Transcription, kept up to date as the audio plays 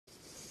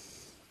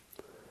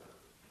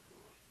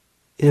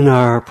In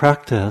our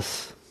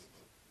practice,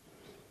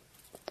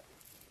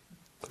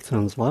 that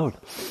sounds loud.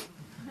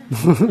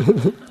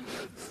 Is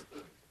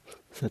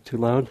that too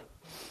loud?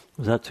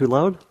 Was that too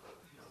loud?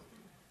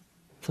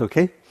 It's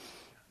okay?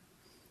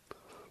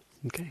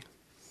 Okay.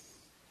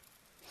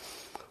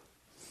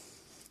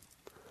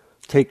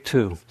 Take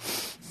 2.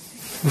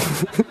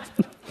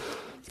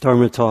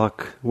 Dharma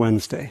Talk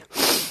Wednesday.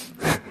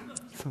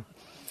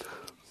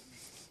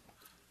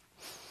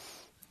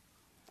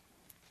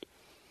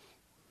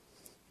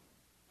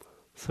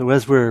 So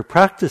as we're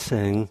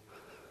practicing,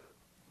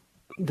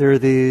 there are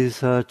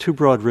these 2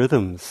 broad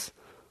rhythms,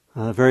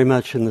 very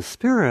much in the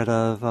spirit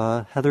of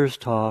Heather's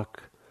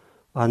talk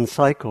on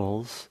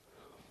cycles.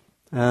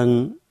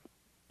 And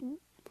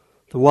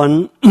the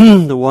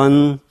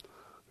one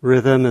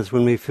rhythm is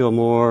when we feel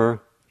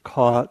more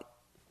caught,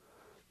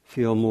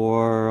 feel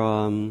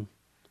more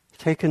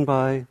taken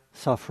by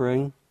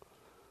suffering,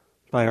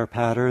 by our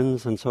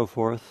patterns and so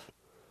forth,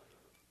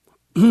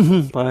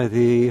 by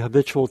the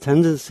habitual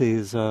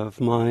tendencies of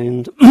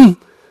mind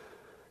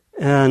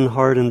and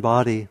heart and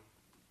body.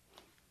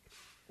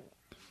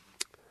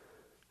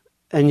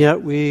 And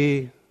yet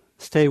we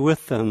stay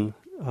with them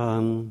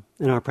in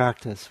our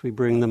practice. We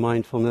bring the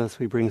mindfulness,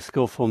 we bring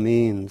skillful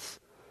means.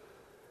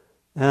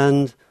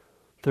 And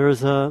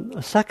there's a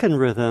second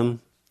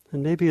rhythm,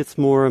 and maybe it's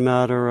more a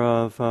matter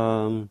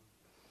of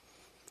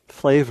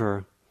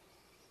flavor,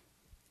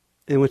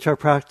 in which our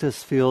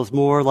practice feels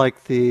more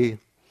like the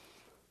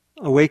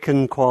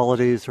awakened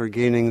qualities are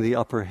gaining the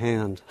upper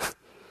hand,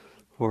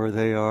 or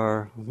they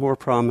are more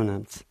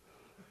prominent,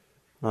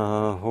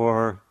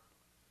 or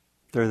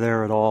they're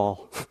there at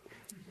all.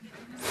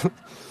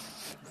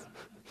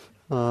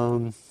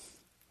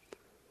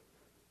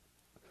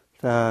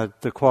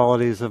 That the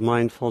qualities of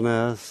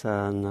mindfulness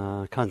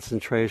and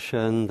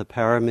concentration, the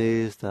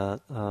paramis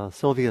that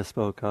Sylvia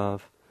spoke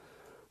of,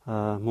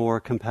 more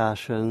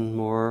compassion,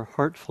 more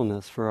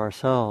heartfulness for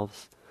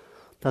ourselves,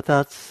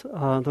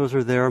 those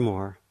are there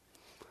more.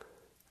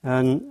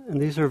 And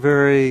these are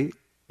very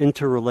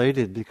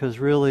interrelated, because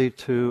really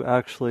to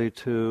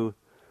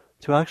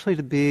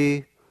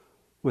be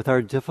with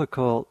our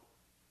difficult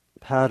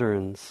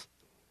patterns,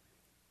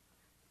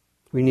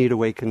 we need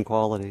awakened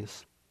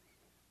qualities.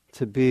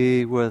 To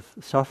be with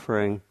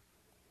suffering,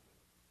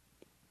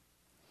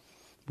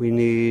 we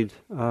need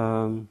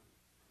the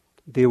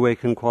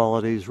awakened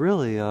qualities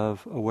really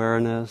of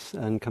awareness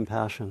and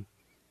compassion.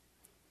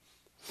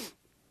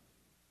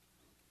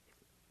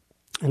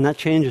 And that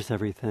changes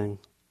everything.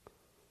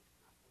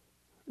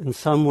 In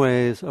some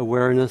ways,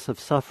 awareness of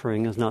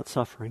suffering is not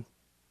suffering.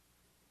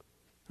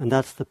 And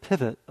that's the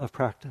pivot of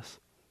practice,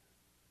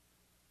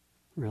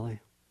 really.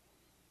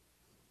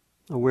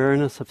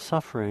 Awareness of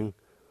suffering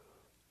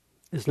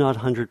is not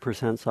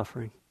 100%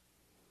 suffering.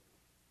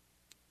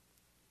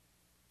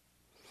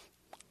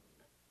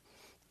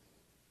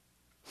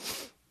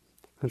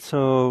 And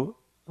so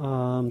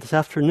this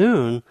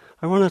afternoon,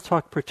 I want to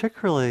talk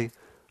particularly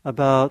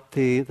about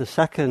the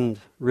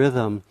second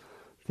rhythm,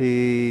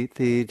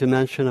 the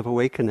dimension of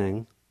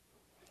awakening.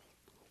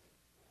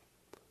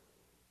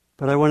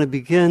 But I want to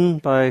begin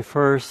by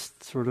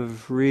first sort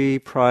of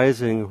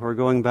reprising or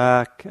going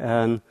back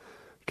and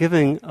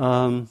giving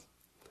a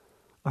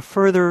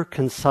further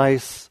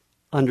concise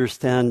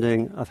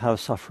understanding of how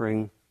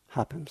suffering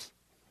happens.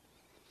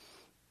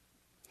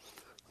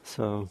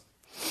 So,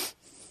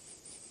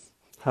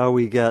 how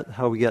we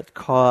get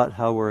caught,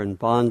 how we're in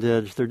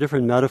bondage. There are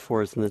different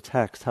metaphors in the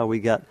text. How we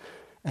get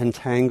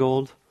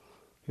entangled,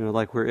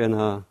 like we're in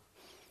a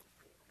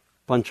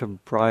bunch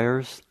of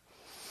briars.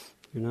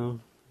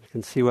 You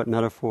can see what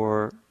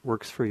metaphor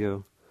works for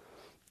you.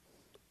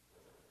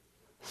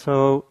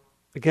 So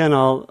again,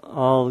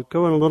 I'll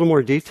go in a little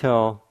more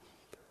detail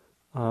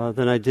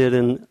than I did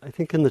in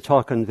the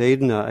talk on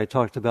Vedana. I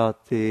talked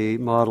about the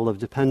model of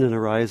dependent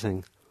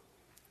arising.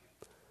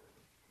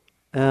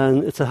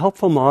 And it's a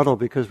helpful model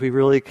because we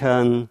really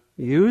can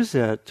use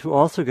it to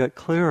also get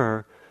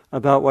clearer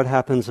about what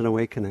happens in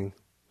awakening.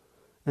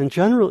 And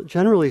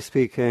generally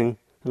speaking,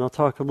 and I'll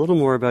talk a little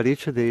more about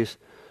each of these,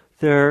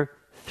 there are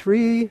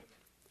 3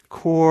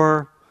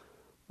 core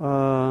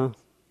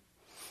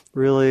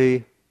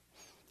really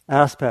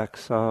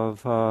aspects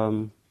of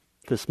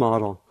this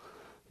model.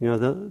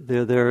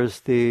 There's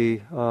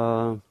the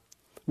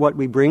what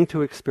we bring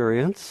to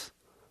experience,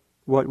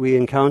 what we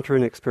encounter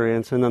in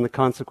experience, and then the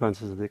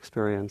consequences of the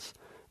experience.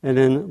 And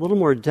in a little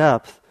more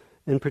depth,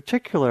 in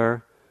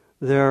particular,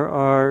 there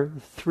are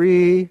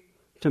 3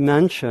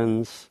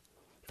 dimensions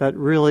that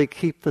really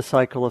keep the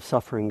cycle of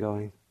suffering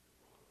going.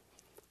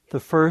 The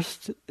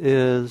first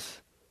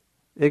is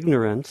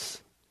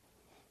ignorance.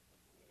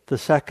 The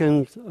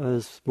second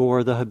is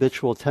more the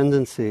habitual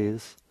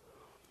tendencies.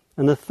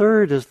 And the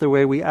third is the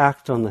way we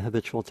act on the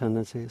habitual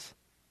tendencies.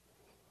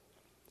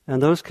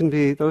 And those can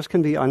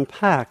be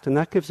unpacked, and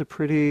that gives a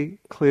pretty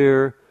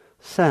clear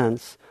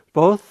sense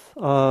both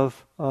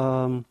of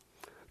the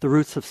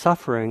roots of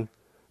suffering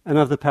and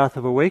of the path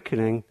of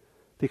awakening,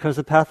 because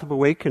the path of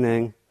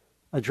awakening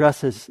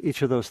addresses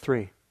each of those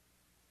 3.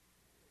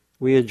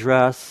 We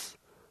address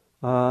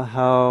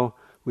how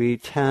we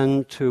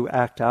tend to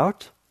act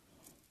out,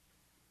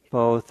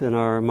 both in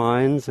our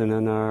minds and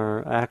in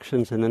our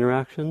actions and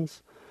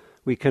interactions.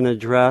 We can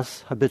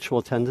address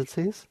habitual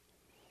tendencies.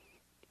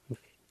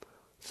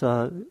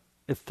 So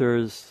if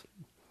there's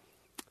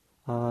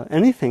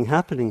anything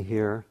happening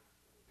here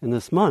in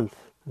this month,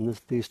 in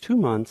these 2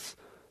 months,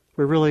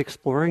 we're really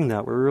exploring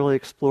that. We're really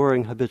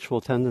exploring habitual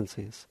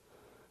tendencies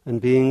and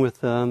being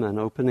with them and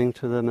opening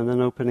to them and then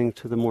opening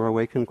to the more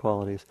awakened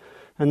qualities.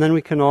 And then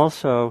we can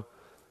also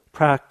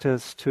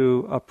practice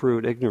to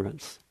uproot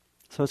ignorance.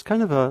 So it's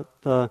kind of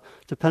the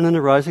dependent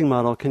arising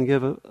model can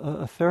give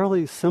a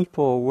fairly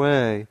simple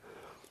way,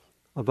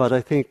 but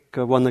I think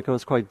one that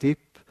goes quite deep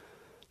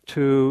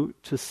to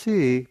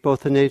see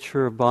both the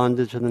nature of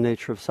bondage and the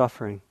nature of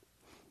suffering.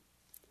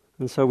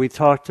 And so we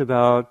talked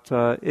about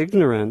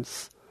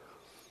ignorance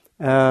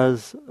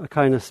as a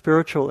kind of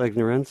spiritual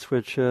ignorance,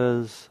 which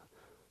is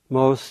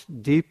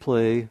most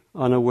deeply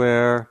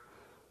unaware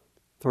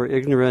or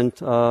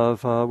ignorant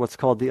of what's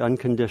called the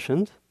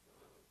unconditioned,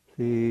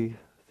 the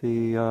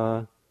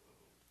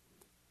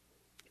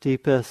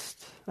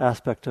deepest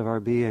aspect of our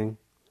being.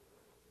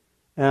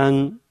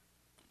 And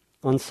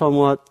on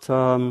somewhat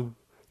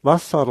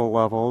less subtle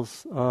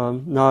levels,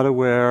 not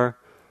aware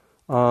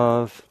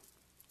of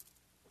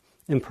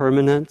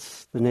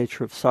impermanence, the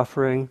nature of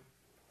suffering,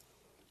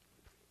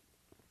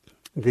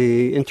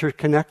 the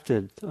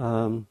interconnected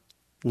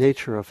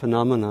nature of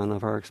phenomenon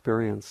of our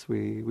experience.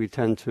 We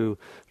tend to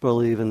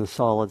believe in the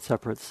solid,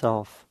 separate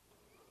self.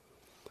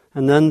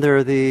 And then there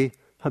are the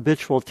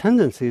habitual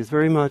tendencies,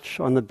 very much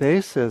on the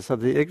basis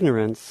of the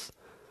ignorance.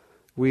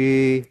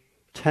 We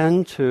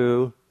tend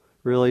to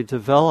really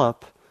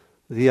develop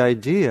the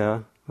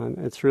idea,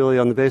 it's really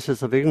on the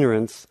basis of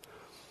ignorance,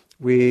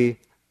 we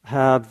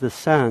have the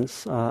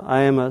sense,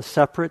 I am a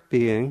separate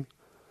being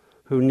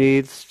who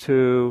needs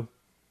to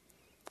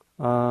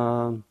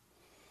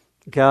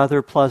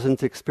gather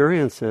pleasant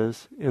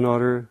experiences in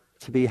order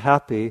to be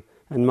happy,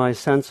 and my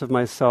sense of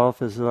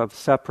myself is of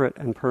separate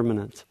and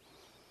permanent.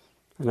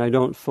 And I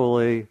don't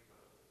fully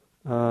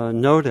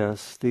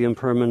notice the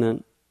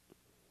impermanent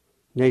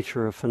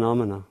nature of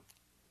phenomena.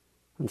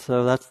 And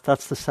so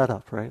that's the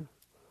setup, right?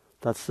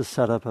 That's the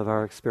setup of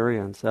our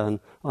experience. And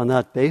on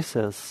that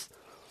basis,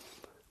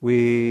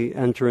 we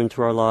enter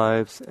into our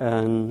lives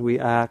and we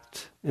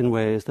act in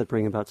ways that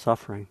bring about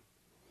suffering.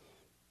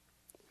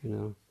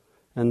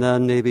 And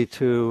then maybe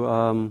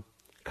to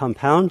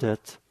compound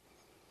it,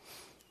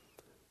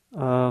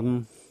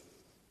 all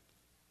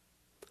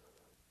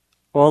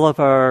of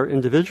our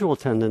individual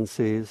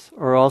tendencies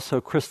are also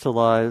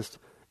crystallized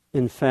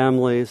in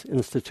families,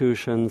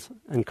 institutions,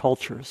 and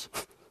cultures,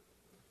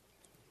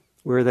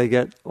 where they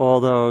get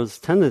all those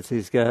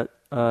tendencies get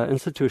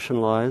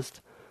institutionalized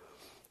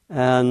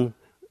and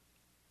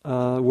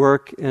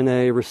work in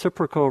a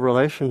reciprocal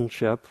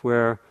relationship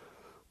where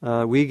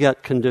we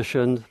get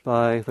conditioned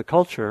by the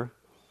culture,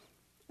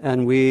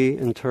 and we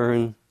in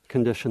turn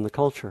condition the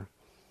culture.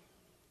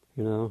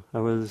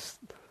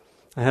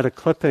 I had a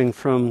clipping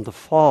from the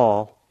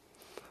fall,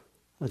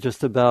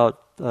 just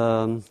about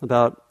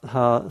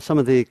how some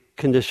of the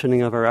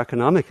conditioning of our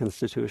economic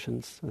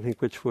institutions, I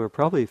think, which we're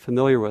probably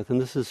familiar with.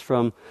 And this is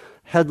from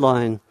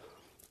headline,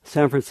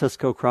 San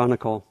Francisco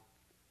Chronicle: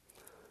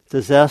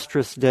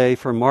 "Disastrous day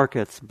for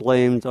markets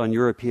blamed on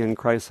European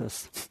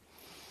crisis."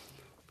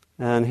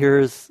 And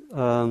here's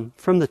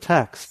from the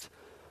text,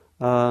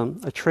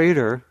 a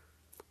trader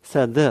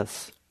said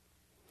this: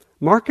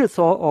 "Markets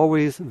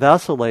always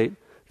vacillate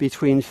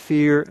between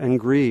fear and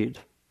greed.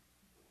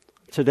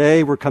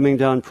 Today we're coming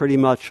down pretty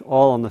much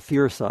all on the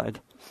fear side."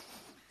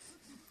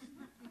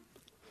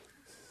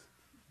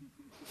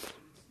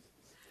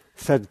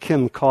 Said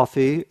Kim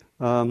Coffey,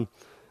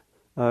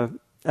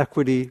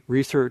 equity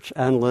research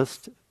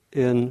analyst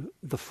in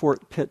the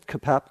Fort Pitt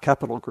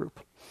Capital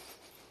Group.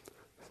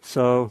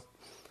 So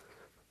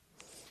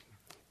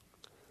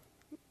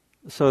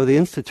the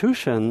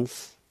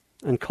institutions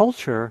and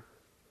culture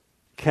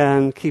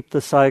can keep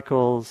the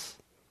cycles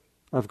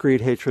of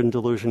greed, hatred, and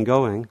delusion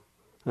going.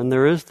 And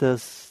there is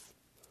this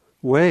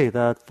way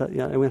that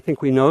I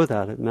think we know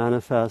that. It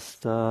manifests.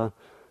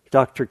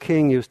 Dr.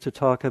 King used to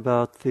talk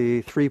about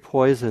the 3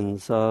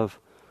 poisons of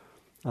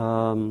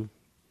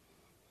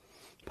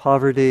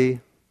poverty,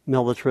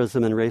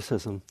 militarism, and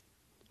racism.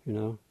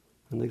 And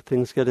the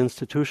things get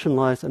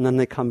institutionalized and then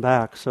they come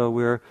back. So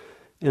we're,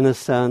 in a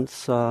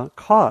sense,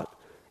 caught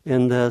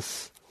in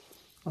this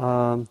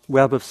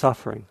web of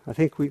suffering. I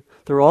think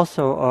there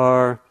also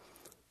are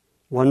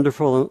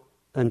wonderful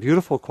and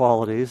beautiful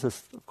qualities.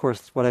 This, of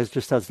course, what I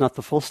just said is not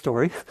the full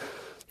story.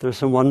 There's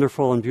some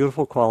wonderful and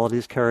beautiful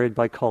qualities carried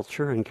by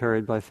culture and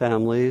carried by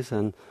families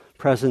and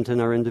present in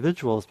our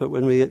individuals. But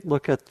when we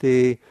look at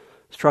the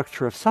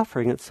structure of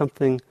suffering, it's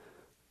something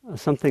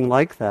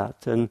like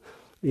that. And,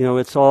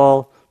 it's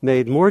all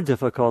made more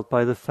difficult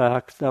by the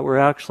fact that we're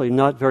actually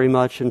not very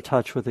much in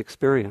touch with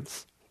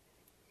experience.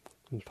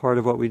 And part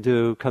of what we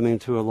do coming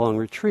to a long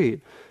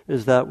retreat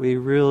is that we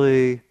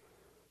really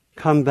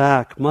come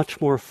back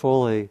much more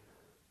fully,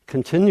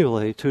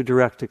 continually, to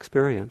direct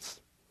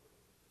experience.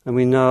 And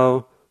we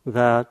know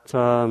that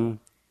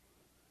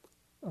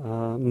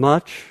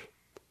much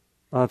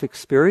of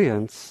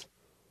experience,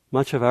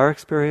 much of our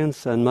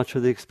experience and much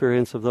of the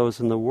experience of those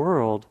in the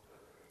world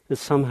is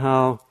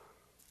somehow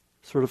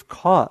sort of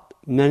caught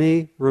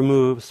many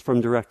removes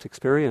from direct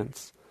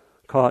experience,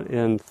 caught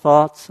in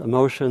thoughts,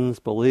 emotions,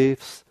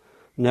 beliefs,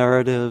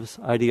 narratives,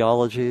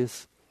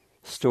 ideologies,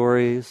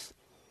 stories,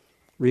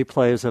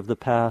 replays of the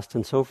past,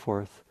 and so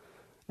forth.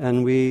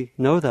 And we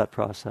know that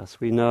process.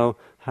 We know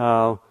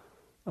how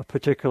a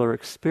particular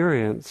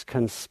experience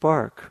can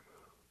spark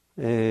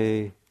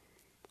a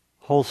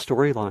whole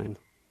storyline.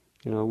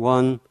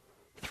 One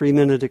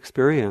 3-minute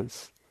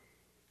experience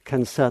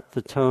can set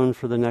the tone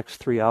for the next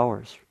 3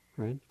 hours,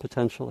 right?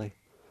 Potentially.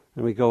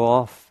 And we go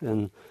off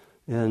in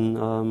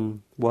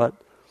what,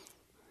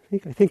 I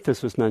think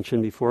this was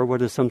mentioned before,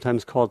 what is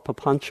sometimes called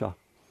papancha,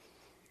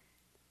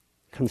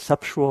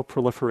 conceptual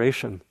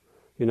proliferation.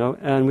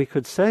 And we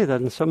could say that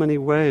in so many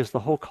ways the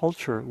whole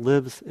culture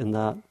lives in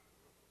that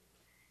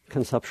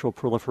conceptual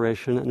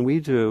proliferation, and we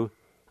do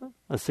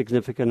a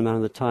significant amount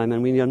of the time,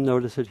 and we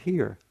notice it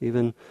here,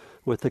 even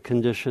with the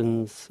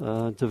conditions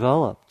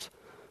developed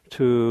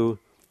to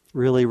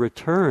really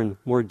return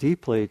more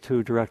deeply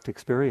to direct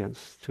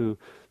experience, to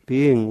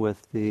being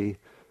with the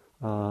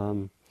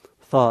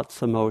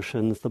thoughts,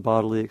 emotions, the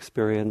bodily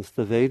experience,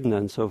 the Vedana,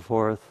 and so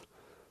forth,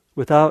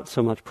 without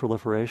so much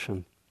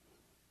proliferation.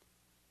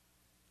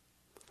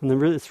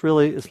 And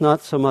it's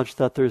not so much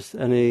that there's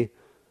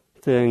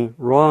anything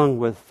wrong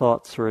with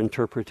thoughts or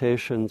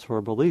interpretations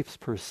or beliefs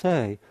per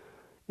se.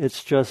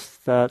 It's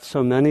just that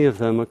so many of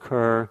them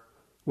occur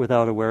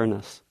without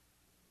awareness.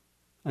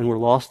 And we're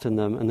lost in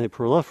them, and they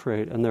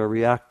proliferate, and they're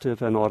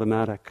reactive and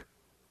automatic.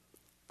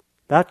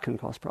 That can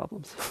cause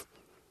problems.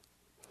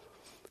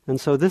 And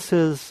so this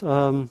is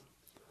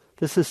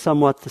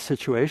somewhat the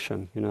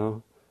situation,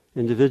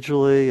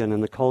 individually and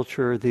in the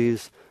culture.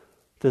 These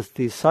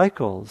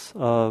cycles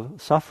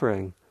of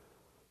suffering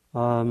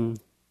are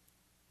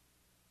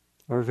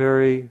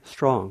very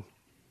strong,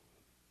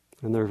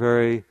 and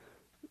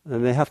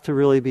and they have to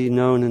really be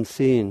known and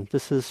seen.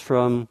 This is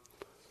from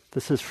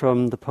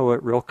the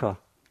poet Rilke.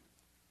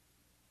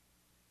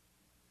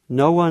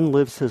 No one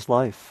lives his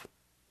life,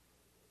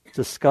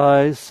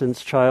 disguised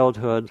since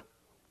childhood,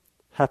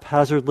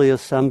 haphazardly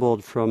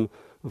assembled from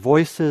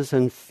voices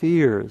and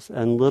fears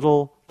and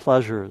little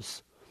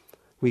pleasures.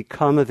 We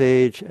come of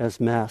age as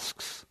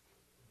masks.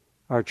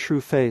 Our true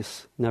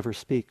face never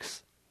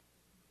speaks.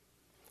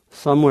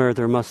 Somewhere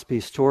there must be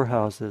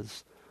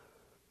storehouses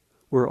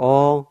where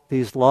all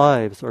these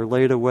lives are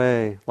laid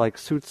away like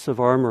suits of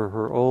armor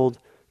or old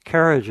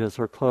carriages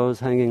or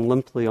clothes hanging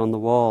limply on the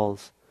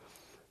walls.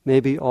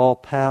 Maybe all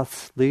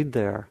paths lead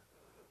there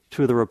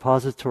to the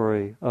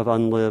repository of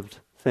unlived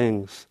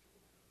things.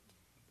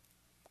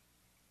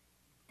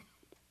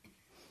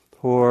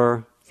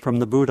 Or from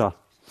the Buddha.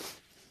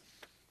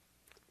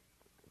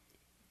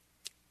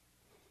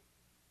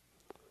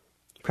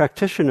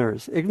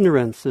 Practitioners,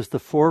 ignorance is the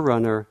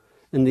forerunner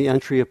in the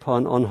entry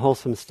upon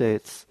unwholesome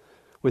states,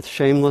 with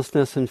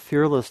shamelessness and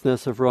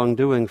fearlessness of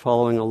wrongdoing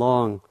following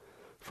along.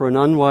 For an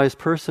unwise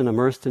person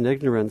immersed in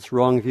ignorance,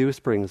 wrong view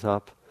springs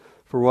up.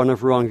 For one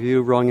of wrong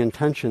view, wrong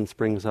intention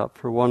springs up.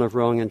 For one of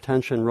wrong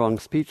intention, wrong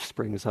speech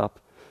springs up.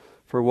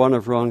 For one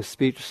of wrong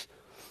speech,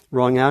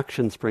 wrong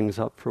action springs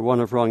up. For one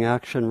of wrong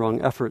action,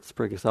 wrong effort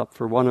springs up.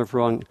 For one of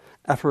wrong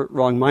effort,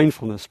 wrong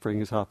mindfulness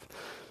springs up.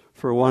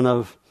 For one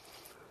of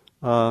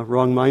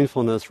wrong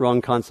mindfulness,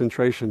 wrong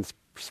concentration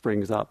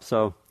springs up.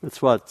 So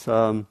it's what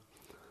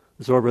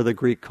Zorba the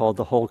Greek called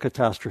the whole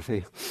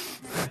catastrophe.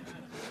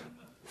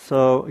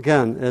 So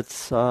again,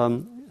 it's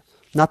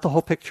not the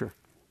whole picture.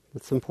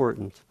 It's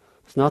important.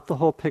 It's not the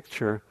whole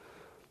picture.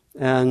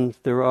 And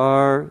there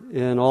are,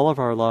 in all of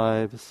our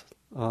lives,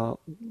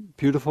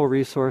 beautiful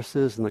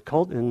resources.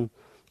 In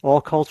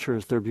all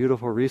cultures, there are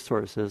beautiful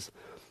resources.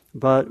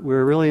 But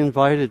we're really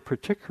invited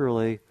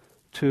particularly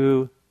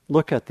to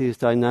look at these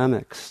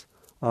dynamics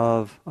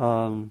of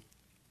how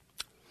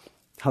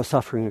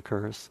suffering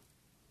occurs.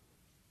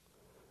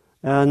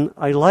 And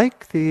I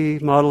like the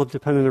model of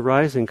dependent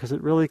arising because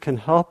it really can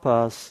help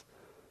us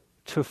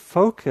to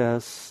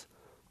focus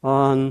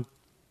on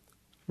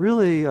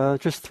really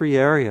just 3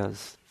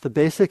 areas. The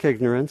basic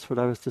ignorance, what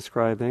I was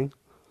describing,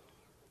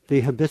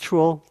 the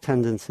habitual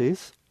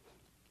tendencies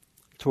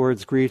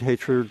towards greed,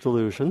 hatred,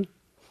 delusion,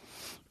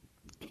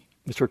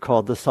 which are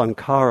called the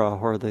sankhara,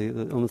 or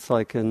the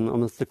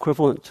almost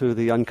equivalent to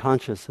the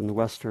unconscious in the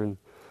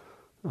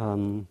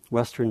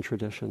Western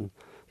tradition.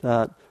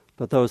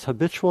 But those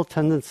habitual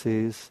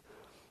tendencies,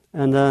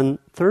 and then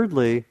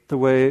thirdly, the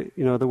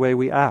way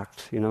we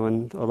act.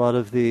 And a lot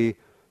of the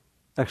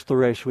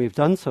exploration we've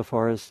done so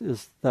far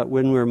is that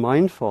when we're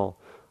mindful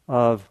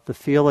of the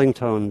feeling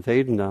tone,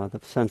 Vedana,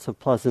 the sense of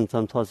pleasant,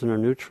 unpleasant, or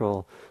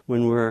neutral,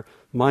 when we're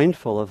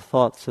mindful of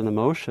thoughts and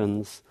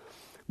emotions,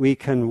 we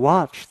can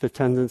watch the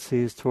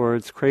tendencies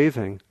towards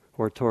craving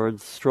or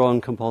towards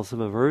strong compulsive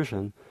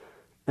aversion,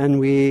 and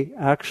we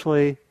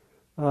actually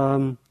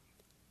don't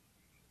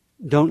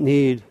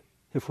need,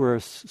 if we're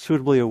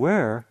suitably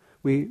aware,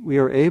 we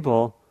are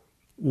able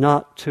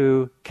not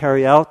to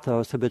carry out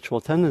those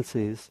habitual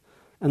tendencies,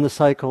 and the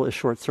cycle is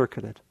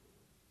short-circuited.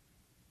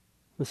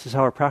 This is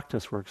how our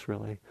practice works,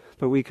 really.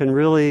 But we can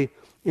really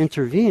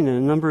intervene in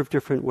a number of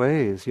different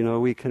ways.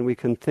 We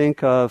can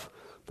think of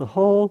the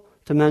whole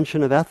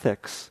dimension of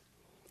ethics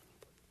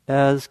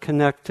as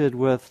connected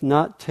with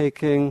not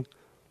taking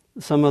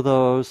some of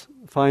those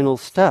final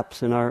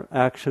steps in our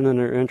action and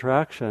our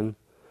interaction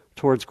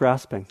towards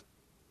grasping,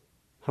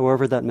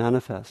 however that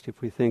manifests.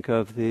 If we think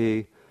of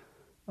the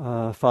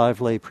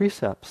 5 lay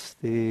precepts,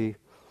 the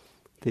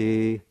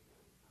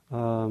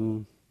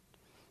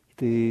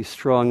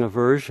strong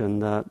aversion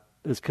that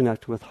is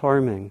connected with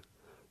harming,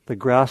 the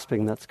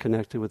grasping that's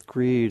connected with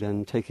greed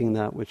and taking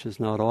that which is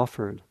not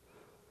offered,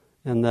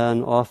 and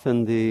then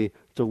often the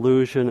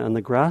delusion and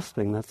the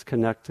grasping that's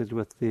connected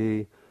with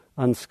the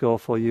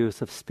unskillful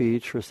use of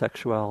speech or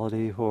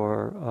sexuality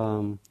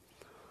or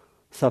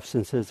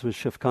substances which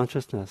shift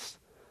consciousness.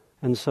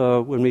 And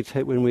so when we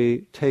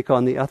take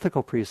on the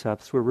ethical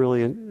precepts, it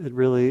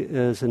really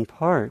is in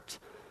part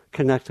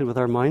connected with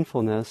our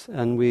mindfulness,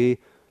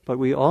 but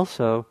we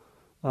also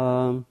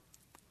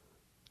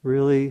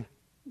really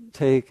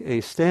take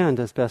a stand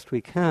as best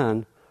we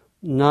can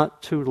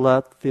not to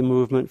let the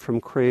movement from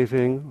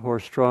craving or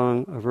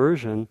strong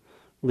aversion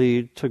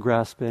lead to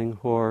grasping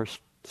or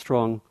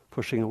strong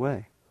pushing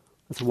away.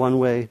 That's one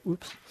way.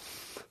 Oops,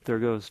 there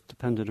goes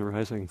dependent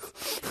arising.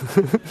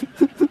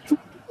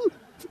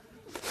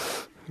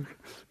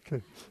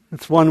 Okay.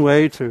 It's one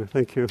way to,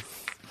 thank you.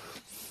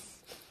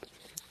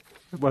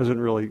 It wasn't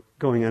really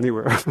going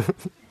anywhere.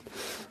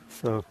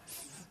 So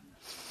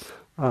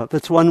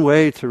that's one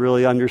way to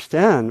really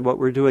understand what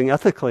we're doing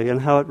ethically and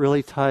how it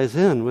really ties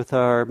in with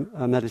our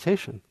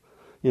meditation.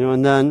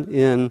 And then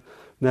in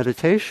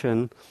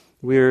meditation,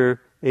 we're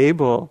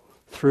able,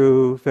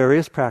 through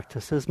various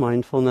practices,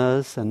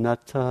 mindfulness and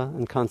metta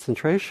and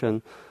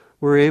concentration,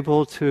 we're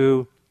able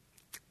to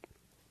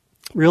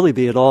really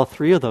be at all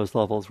 3 of those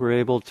levels. We're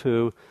able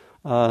to,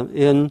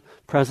 in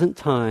present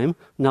time,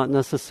 not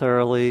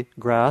necessarily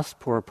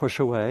grasp or push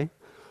away.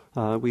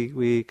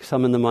 We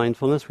summon the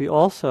mindfulness. We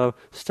also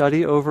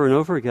study over and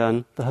over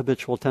again the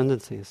habitual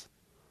tendencies.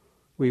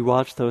 We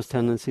watch those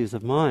tendencies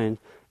of mind,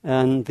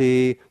 and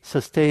the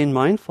sustained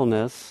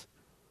mindfulness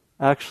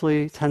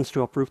actually tends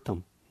to uproot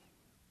them.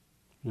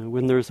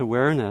 When there's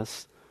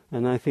awareness,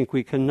 and I think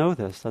we can know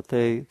this, that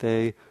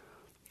they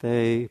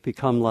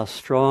become less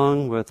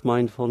strong with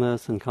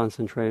mindfulness and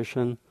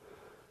concentration.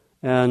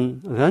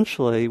 And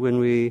eventually, when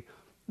we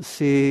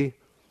see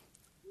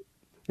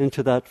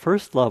into that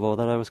first level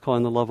that I was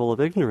calling the level of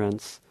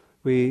ignorance,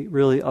 we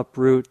really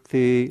uproot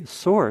the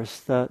source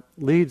that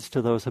leads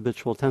to those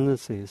habitual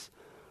tendencies.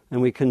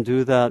 And we can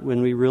do that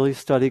when we really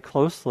study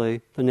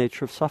closely the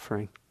nature of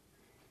suffering.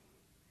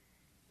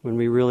 When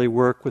we really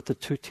work with the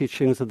 2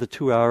 teachings of the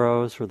 2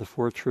 arrows or the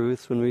 4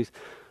 truths, when we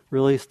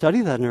really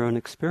study that in our own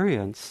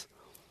experience,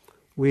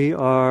 we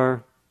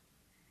are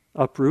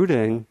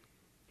uprooting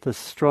the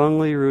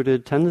strongly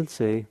rooted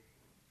tendency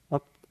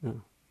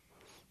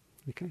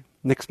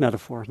mixed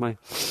metaphor. My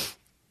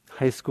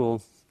high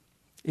school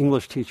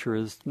English teacher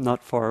is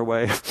not far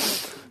away.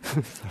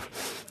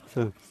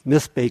 So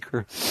Miss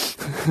Baker.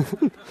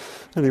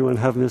 Anyone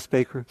have Miss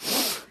Baker?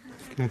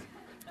 Okay.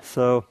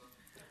 So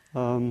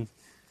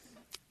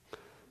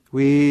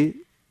we're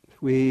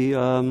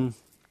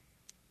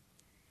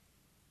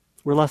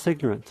less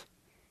ignorant.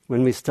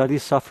 When we study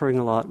suffering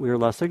a lot, we are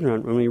less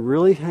ignorant. When we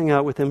really hang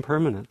out with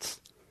impermanence,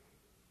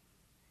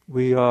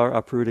 we are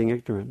uprooting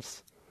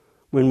ignorance.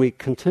 When we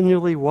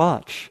continually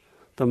watch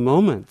the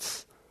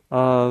moments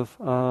of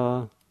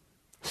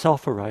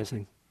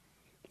self-arising,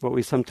 what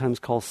we sometimes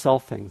call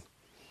selfing,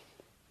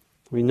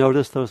 we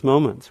notice those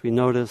moments. We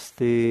notice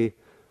the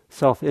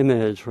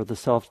self-image or the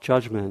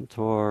self-judgment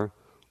or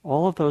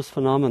all of those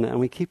phenomena, and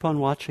we keep on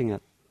watching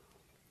it.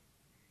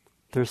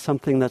 There's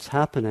something that's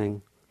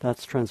happening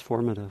that's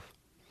transformative.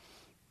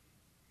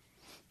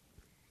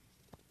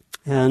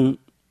 And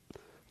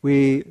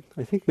I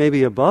think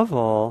maybe above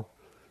all,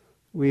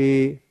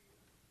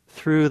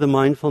 through the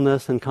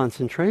mindfulness and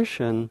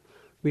concentration,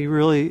 we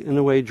really, in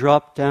a way,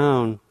 drop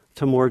down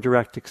to more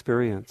direct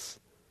experience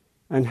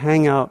and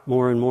hang out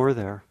more and more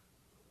there,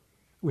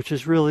 which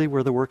is really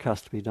where the work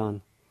has to be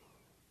done.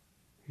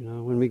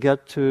 When we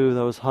get to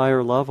those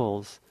higher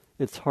levels,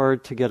 it's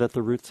hard to get at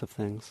the roots of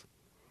things.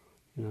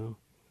 And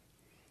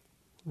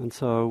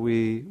so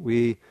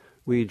we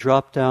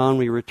drop down,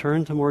 we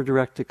return to more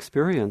direct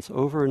experience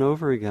over and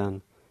over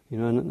again.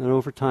 And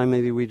over time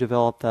maybe we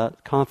develop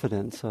that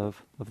confidence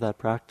of that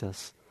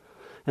practice.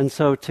 And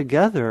so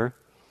together,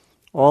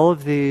 all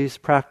of these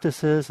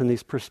practices and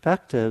these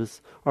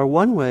perspectives are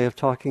one way of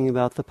talking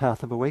about the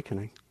path of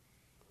awakening.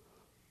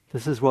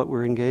 This is what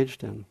we're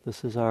engaged in.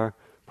 This is our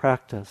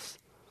practice.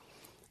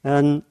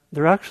 And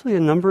there are actually a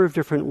number of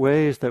different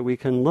ways that we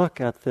can look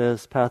at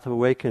this path of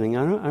awakening.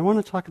 I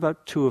want to talk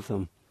about 2 of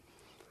them.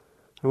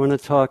 I want to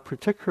talk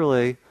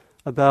particularly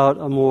about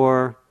a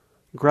more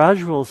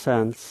gradual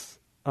sense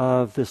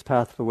of this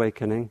path of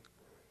awakening.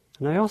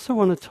 And I also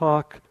want to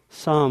talk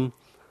some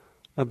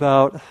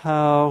about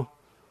how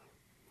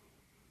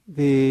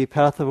the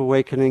path of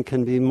awakening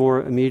can be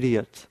more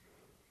immediate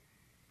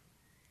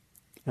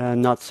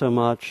and not so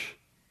much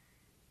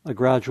a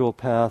gradual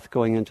path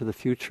going into the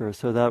future,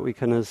 so that we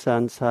can, in a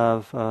sense,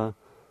 have a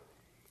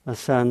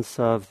sense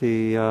of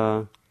the,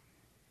 on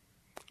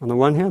the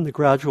one hand, the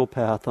gradual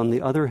path. On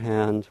the other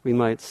hand, we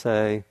might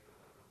say,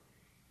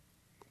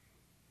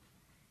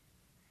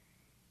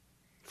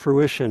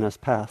 fruition as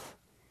path,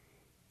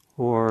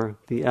 or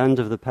the end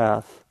of the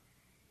path,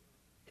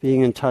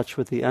 being in touch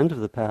with the end of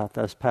the path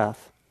as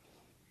path.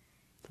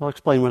 So I'll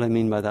explain what I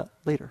mean by that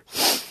later.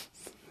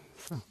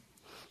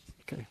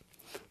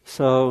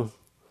 So,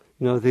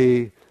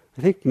 I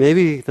think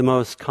maybe the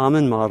most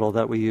common model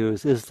that we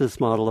use is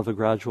this model of a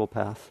gradual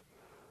path.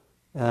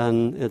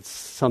 And it's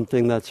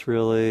something that's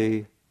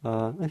really,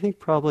 I think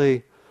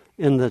probably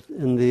in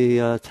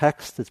the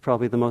text, it's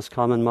probably the most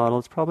common model.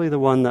 It's probably the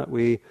one that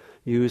we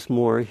use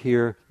most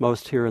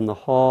here in the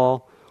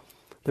hall.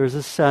 There's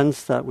a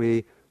sense that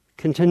we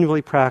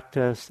continually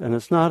practice, and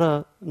it's not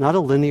a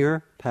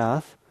linear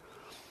path,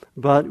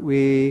 but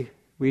we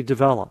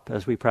develop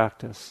as we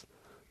practice.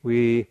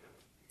 We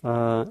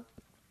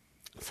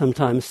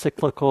sometimes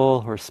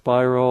cyclical or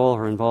spiral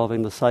or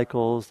involving the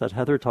cycles that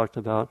Heather talked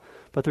about,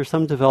 but there's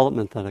some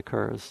development that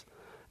occurs.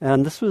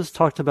 And this was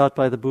talked about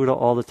by the Buddha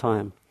all the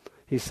time.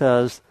 He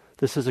says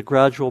this is a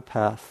gradual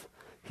path.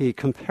 He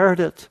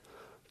compared it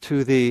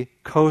to the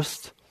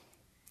coast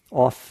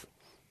off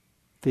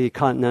the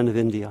continent of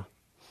India.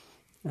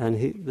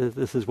 And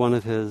this is one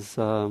of his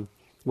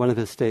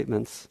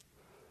statements.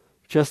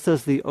 Just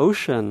as the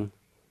ocean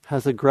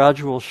has a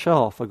gradual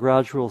shelf, a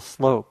gradual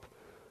slope,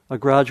 a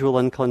gradual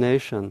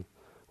inclination,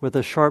 with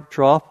a sharp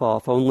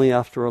drop-off only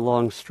after a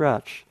long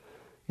stretch,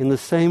 in the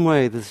same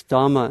way this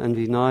Dhamma and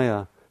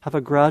Vinaya have a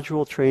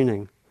gradual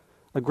training,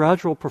 a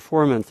gradual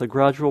performance, a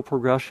gradual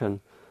progression,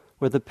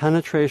 with a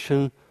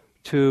penetration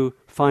to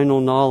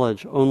final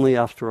knowledge only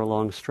after a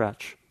long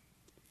stretch.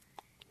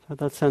 So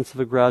that sense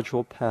of a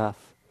gradual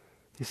path.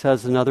 He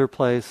says in another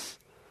place,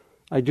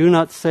 I do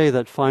not say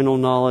that final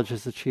knowledge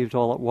is achieved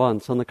all at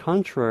once. On the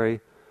contrary,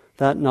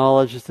 that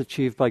knowledge is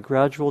achieved by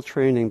gradual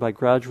training, by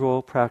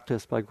gradual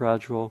practice, by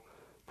gradual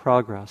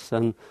progress.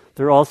 And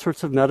there are all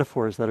sorts of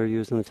metaphors that are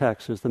used in the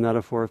text. There's the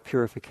metaphor of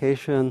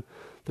purification.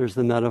 There's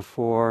the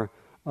metaphor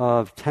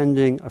of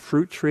tending a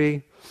fruit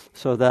tree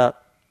so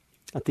that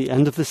at the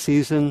end of the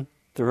season,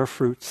 there are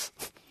fruits.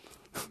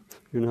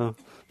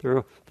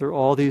 There are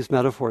all these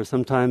metaphors.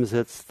 Sometimes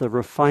it's the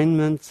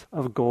refinement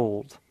of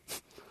gold.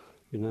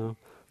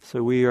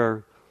 So we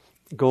are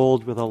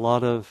gold with a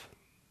lot of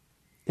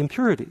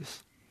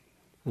impurities.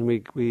 And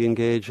we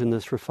engage in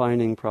this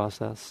refining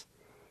process,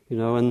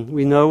 and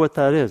we know what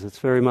that is. It's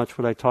very much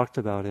what I talked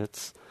about.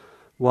 It's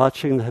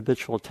watching the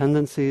habitual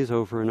tendencies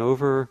over and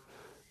over.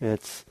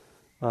 It's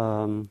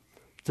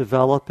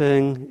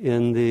developing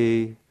in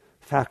the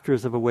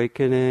factors of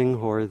awakening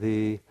or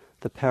the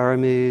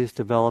paramis,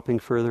 developing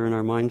further in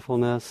our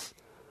mindfulness.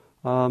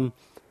 And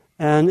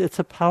it's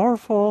a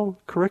powerful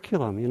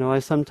curriculum. I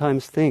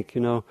sometimes think,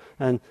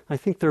 and I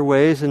think there are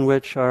ways in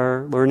which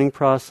our learning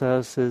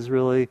process is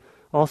really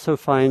also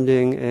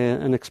finding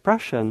an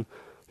expression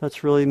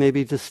that's really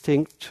maybe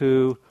distinct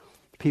to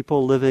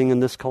people living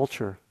in this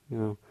culture,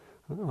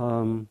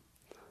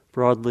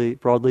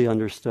 broadly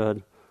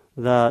understood.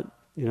 That,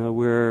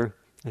 we're,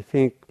 I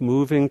think,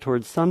 moving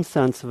towards some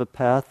sense of a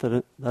path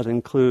that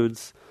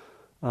includes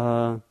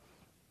the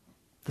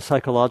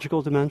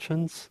psychological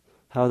dimensions,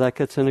 how that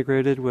gets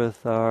integrated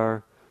with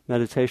our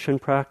meditation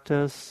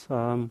practice,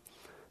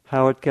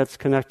 how it gets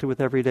connected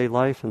with everyday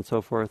life and so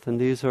forth. And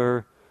these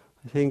are,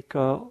 I think,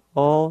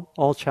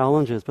 all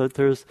challenges. But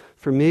we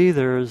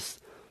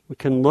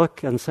can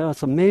look and say,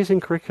 it's amazing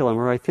curriculum,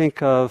 or I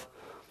think of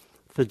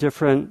the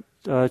different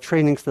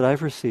trainings that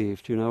I've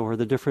received, or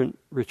the different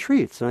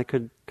retreats. And I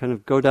could kind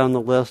of go down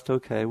the list,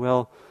 that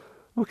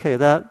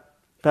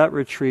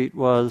retreat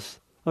was,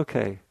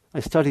 I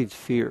studied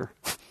fear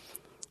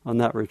on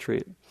that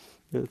retreat.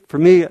 For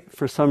me,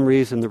 for some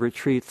reason, the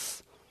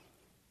retreats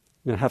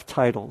have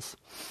titles.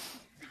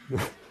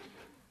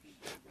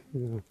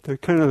 They're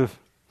kind of,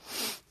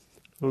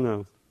 I don't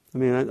know. I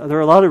mean, there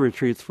are a lot of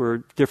retreats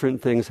where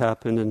different things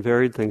happened and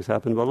varied things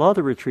happened, but a lot of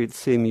the retreats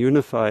seem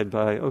unified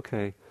by,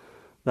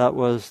 that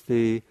was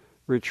the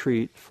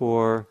retreat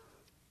for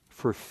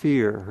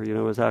fear. I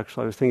was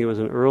thinking it was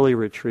an early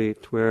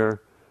retreat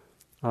where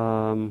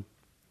I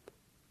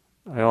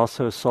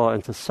also saw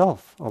into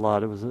self a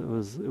lot. It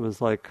was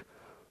like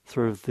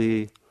sort of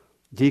the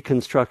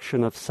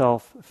deconstruction of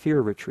self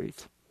fear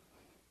retreat,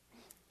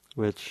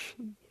 which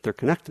they're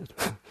connected.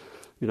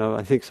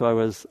 I think so.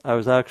 I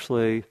was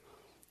actually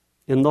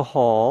in the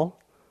hall,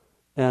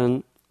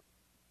 and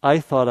I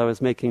thought I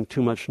was making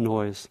too much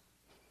noise.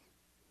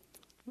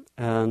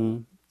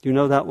 And do you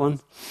know that one?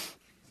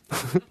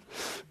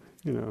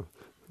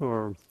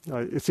 Or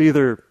it's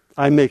either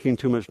I'm making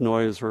too much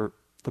noise or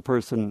the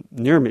person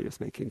near me is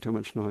making too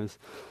much noise.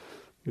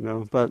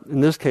 But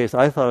in this case,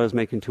 I thought I was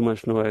making too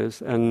much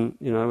noise, and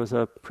I was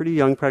a pretty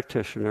young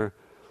practitioner,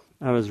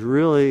 I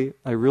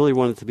really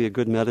wanted to be a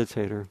good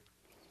meditator.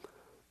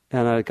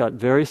 And I got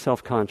very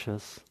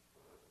self-conscious.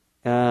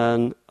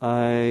 And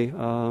I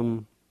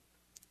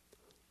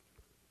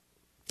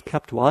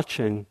kept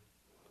watching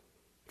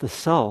the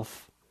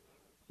self,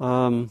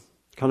 kind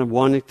of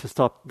wanting to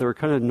stop. There were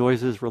kind of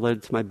noises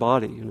related to my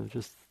body,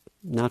 just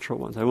natural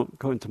ones. I won't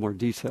go into more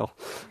detail.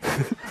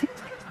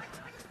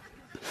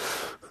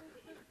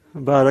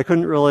 But I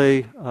couldn't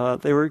really,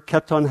 they were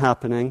kept on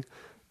happening.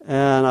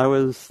 And I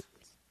was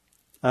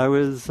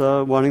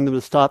wanting them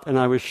to stop, and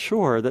I was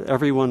sure that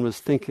everyone was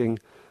thinking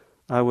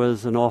I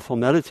was an awful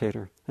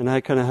meditator. And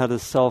I kind of had a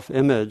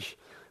self-image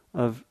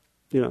of,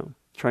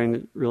 trying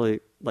to really,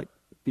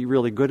 be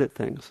really good at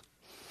things.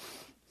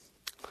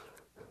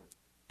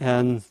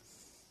 And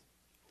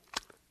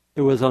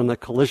it was on the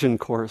collision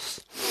course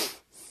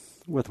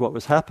with what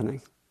was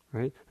happening,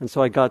 right? And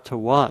so I got to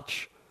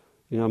watch,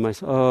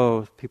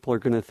 myself, people are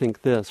going to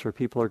think this, or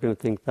people are going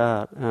to think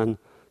that. And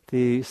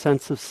the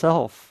sense of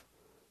self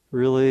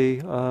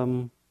really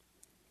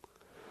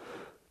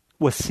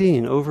was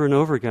seen over and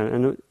over again,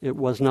 and it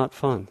was not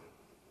fun.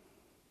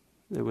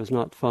 It was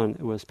not fun.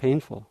 It was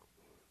painful,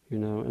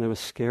 and it was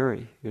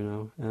scary,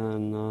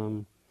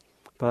 and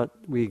but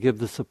we give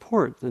the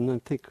support, and I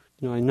think,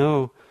 I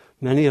know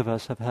many of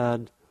us have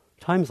had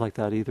times like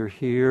that, either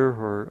here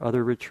or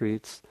other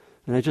retreats,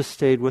 and I just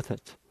stayed with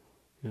it.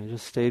 I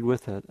just stayed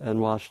with it and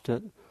watched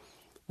it,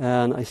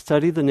 and I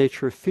studied the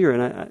nature of fear,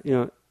 and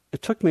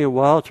it took me a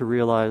while to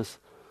realize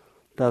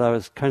that I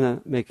was kind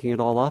of making it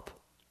all up,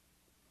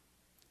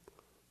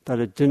 that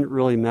it didn't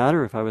really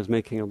matter if I was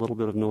making a little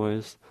bit of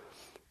noise.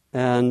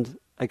 And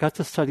I got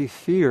to study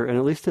fear, and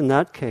at least in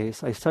that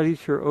case, I studied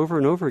fear over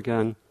and over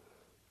again,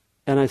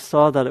 and I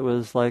saw that it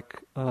was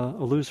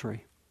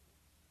illusory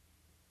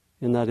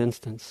in that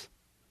instance,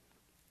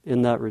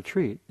 in that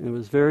retreat. And it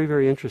was very,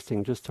 very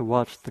interesting just to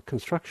watch the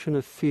construction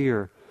of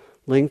fear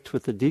linked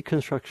with the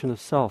deconstruction of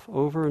self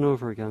over and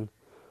over again.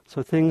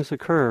 So things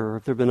occur.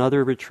 There have been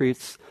other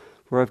retreats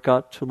where I've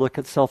got to look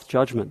at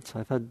self-judgment.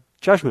 I've had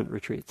judgment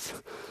retreats.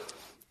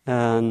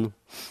 And,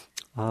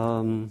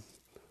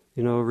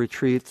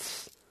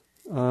 retreats,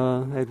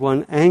 I had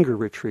one anger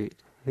retreat.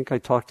 I think I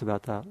talked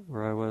about that,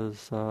 where I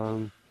was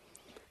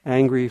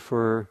angry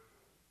for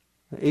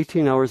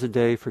 18 hours a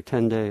day for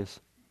 10 days.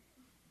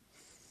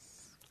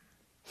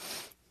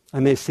 I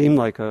may seem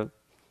like a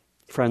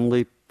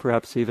friendly,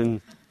 perhaps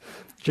even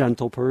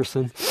gentle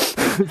person,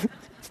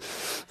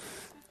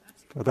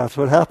 but that's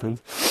what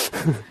happened.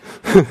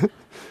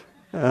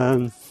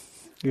 And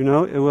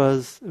it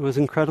was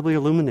incredibly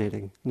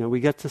illuminating. We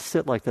get to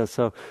sit like that.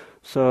 So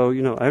I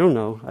don't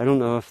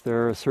know if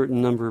there are a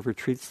certain number of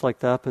retreats like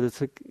that, but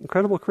it's an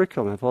incredible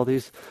curriculum. I have all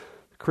these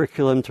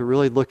curriculum to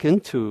really look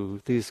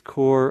into these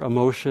core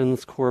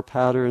emotions, core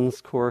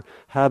patterns, core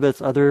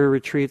habits. Other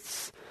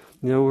retreats,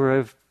 where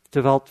I've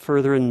developed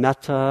further in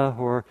metta,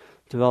 or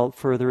developed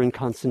further in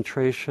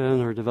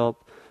concentration, or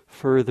developed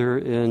further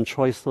in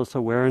choiceless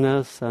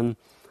awareness. And,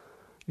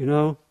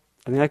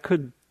 I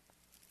could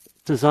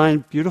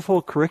design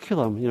beautiful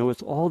curriculum,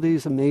 with all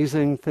these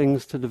amazing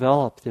things to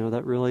develop,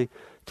 that really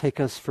take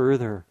us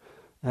further.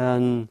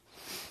 And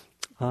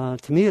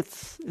to me,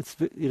 it's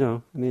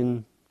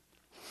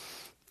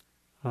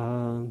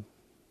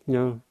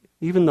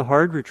even the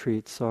hard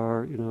retreats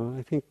are,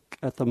 I think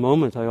at the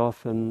moment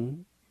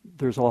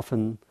there's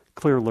often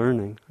clear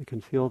learning. I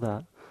can feel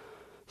that.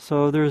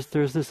 So there's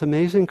this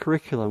amazing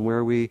curriculum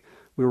where we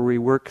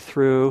work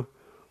through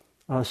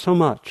so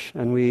much,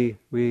 and we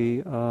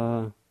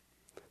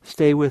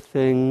stay with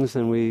things,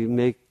 and we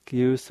make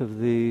use of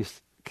the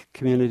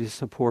community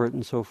support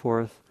and so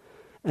forth.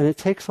 And it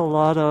takes a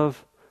lot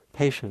of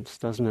patience,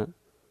 doesn't it?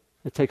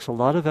 It takes a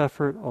lot of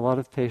effort, a lot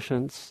of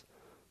patience.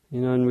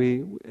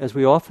 And as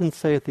we often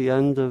say at the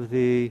end of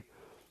the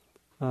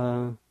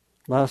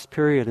last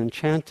period in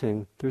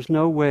chanting, there's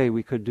no way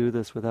we could do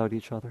this without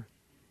each other.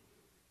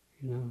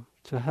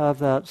 To have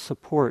that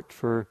support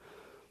for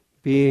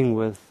being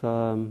with,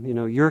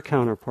 your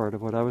counterpart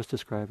of what I was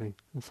describing.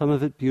 And some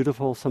of it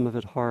beautiful, some of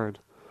it hard.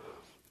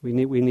 We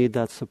need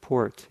that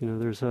support.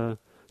 It's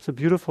a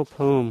beautiful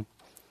poem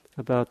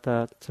about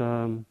that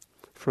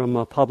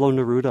from Pablo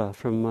Neruda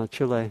from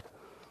Chile.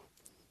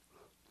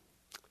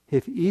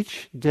 If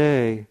each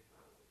day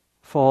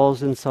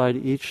falls inside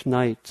each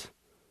night,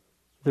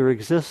 there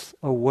exists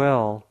a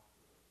well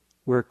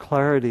where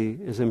clarity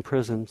is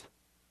imprisoned.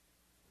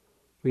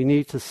 We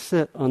need to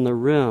sit on the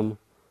rim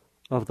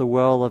of the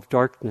well of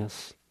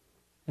darkness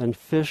and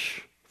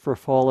fish for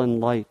fallen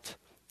light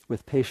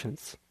with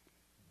patience.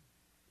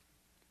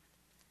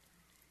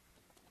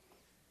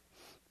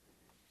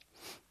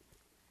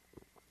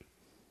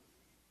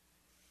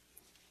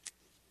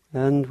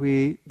 And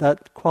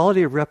that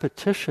quality of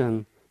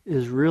repetition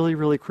is really,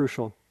 really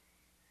crucial.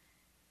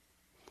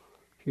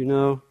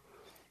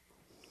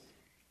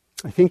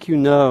 I think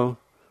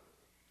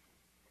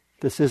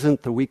this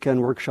isn't the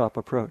weekend workshop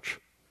approach.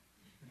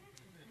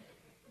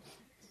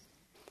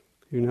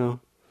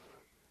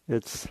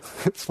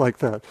 It's like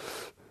that.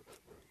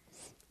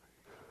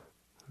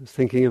 I was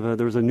thinking of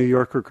there was a New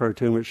Yorker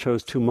cartoon which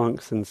shows two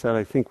monks and said,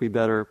 I think we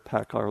better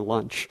pack our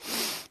lunch.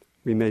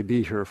 We may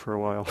be here for a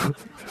while.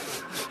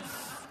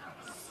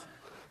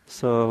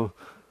 So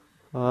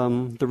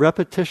the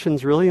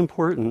repetition's really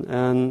important,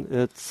 and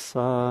it's,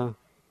 I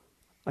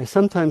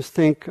sometimes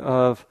think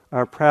of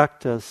our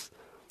practice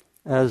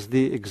as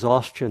the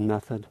exhaustion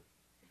method.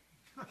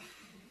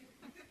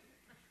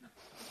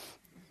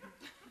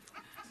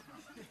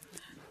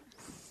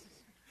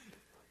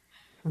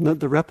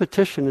 And the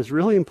repetition is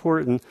really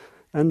important,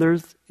 and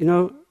there's,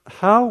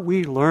 how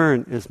we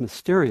learn is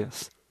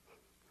mysterious,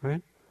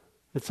 right?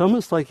 It's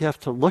almost like you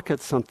have to look at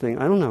something.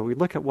 I don't know, we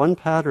look at one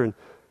pattern,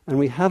 and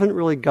we haven't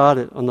really got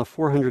it on the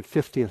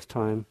 450th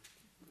time.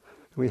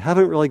 We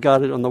haven't really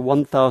got it on the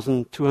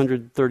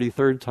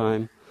 1,233rd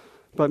time.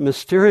 But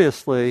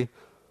mysteriously,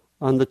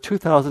 on the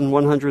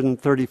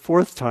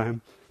 2,134th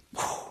time,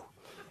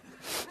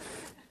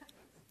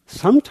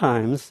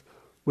 sometimes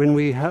when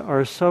we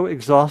are so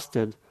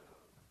exhausted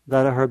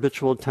that our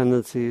habitual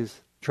tendencies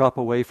drop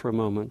away for a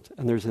moment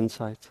and there's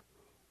insight.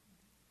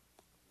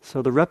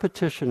 So the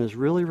repetition is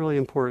really, really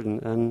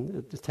important,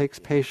 and it takes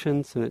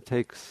patience, and it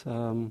takes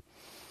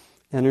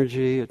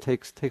energy, it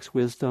takes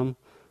wisdom,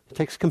 it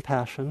takes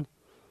compassion,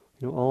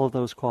 all of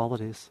those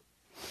qualities.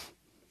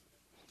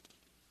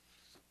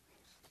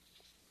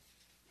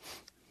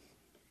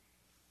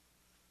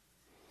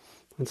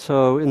 And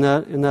so in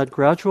that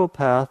gradual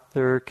path,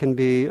 there can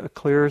be a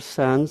clear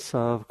sense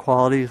of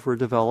qualities we're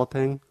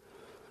developing.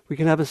 We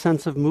can have a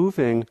sense of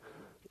moving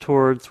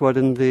towards what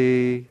in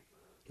the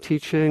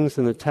teachings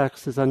and the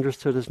text is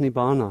understood as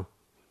nibbana.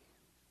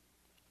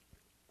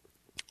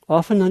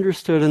 Often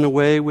understood in a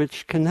way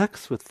which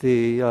connects with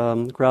the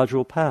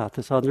gradual path.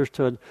 It's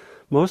understood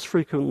most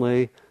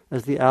frequently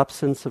as the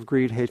absence of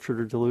greed, hatred,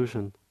 or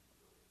delusion.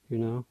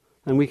 And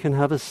we can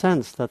have a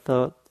sense that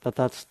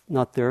that's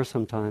not there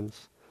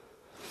sometimes.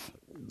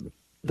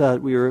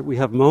 That we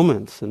have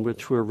moments in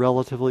which we're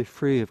relatively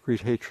free of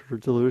greed, hatred, or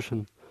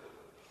delusion.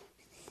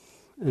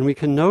 And we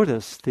can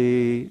notice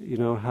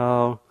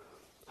how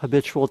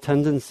habitual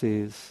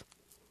tendencies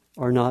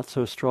are not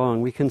so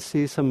strong. We can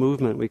see some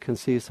movement, we can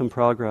see some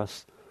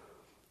progress.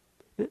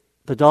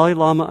 The Dalai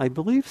Lama, I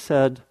believe,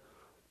 said,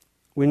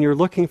 when you're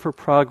looking for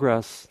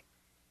progress,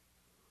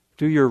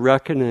 do your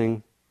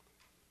reckoning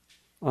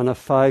on a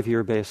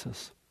 5-year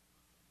basis.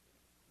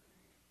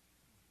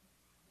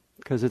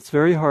 Because it's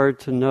very hard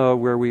to know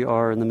where we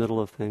are in the middle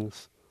of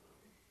things.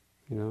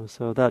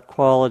 So that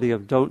quality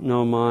of don't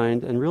know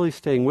mind and really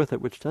staying with it,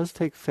 which does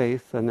take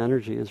faith and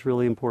energy, is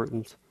really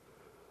important.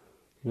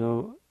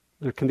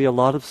 There can be a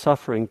lot of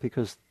suffering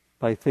because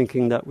by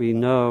thinking that we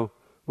know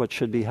what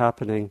should be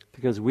happening,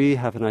 because we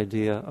have an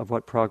idea of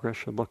what progress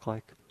should look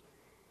like.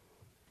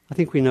 I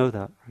think we know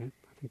that, right?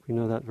 I think we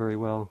know that very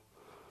well.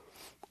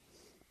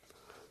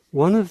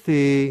 One of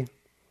the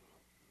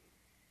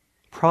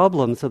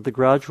problems of the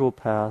gradual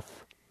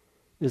path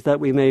is that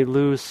we may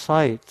lose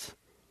sight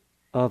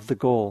of the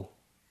goal.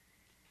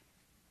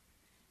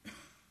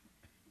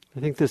 I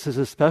think this is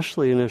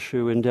especially an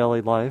issue in daily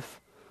life,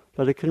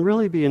 but it can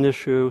really be an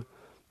issue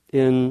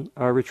in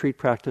our retreat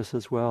practice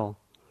as well.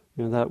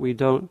 That we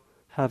don't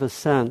have a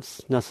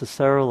sense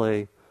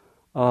necessarily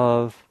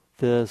of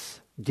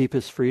this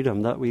deepest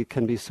freedom, that we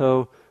can be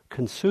so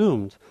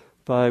consumed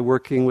by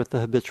working with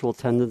the habitual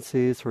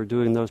tendencies or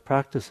doing those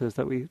practices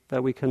that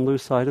we can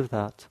lose sight of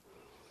that.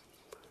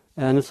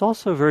 And it's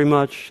also very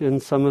much in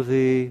some of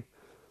the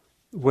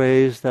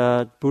ways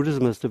that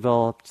Buddhism has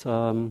developed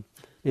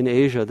in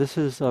Asia. This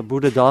is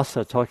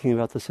Buddhadasa talking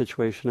about the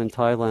situation in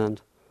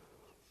Thailand.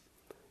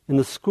 In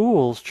the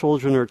schools,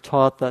 children are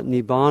taught that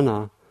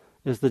nibbana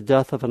is the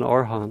death of an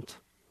arhat.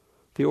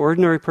 The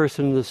ordinary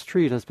person in the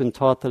street has been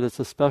taught that it's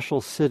a special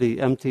city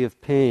empty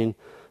of pain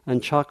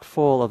and chock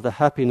full of the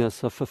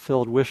happiness of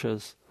fulfilled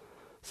wishes,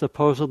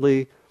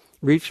 supposedly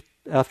reached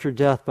after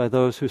death by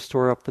those who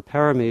store up the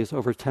paramis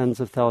over tens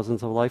of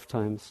thousands of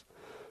lifetimes.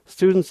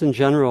 Students in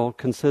general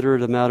consider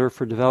it a matter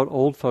for devout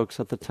old folks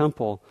at the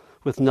temple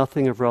with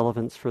nothing of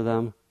relevance for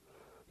them.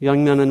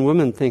 Young men and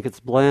women think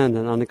it's bland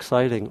and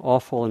unexciting,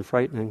 awful and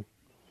frightening.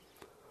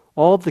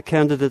 All of the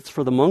candidates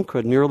for the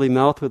monkhood merely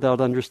mouth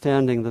without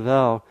understanding the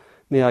vow,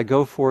 "May I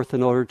go forth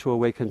in order to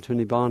awaken to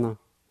Nibbana."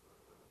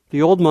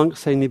 The old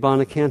monks say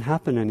Nibbana can't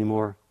happen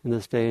anymore in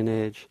this day and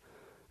age,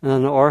 and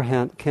an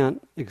arhat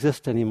can't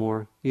exist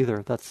anymore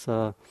either. That's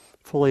a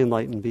fully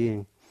enlightened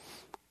being.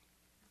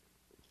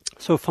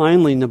 So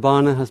finally,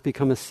 Nibbana has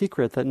become a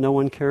secret that no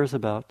one cares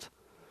about.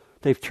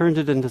 They've turned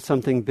it into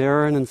something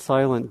barren and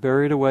silent,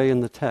 buried away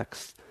in the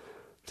text,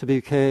 to be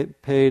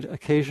paid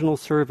occasional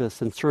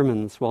service and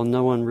sermons while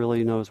no one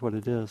really knows what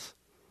it is.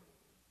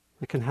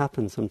 It can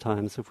happen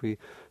sometimes if we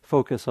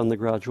focus on the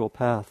gradual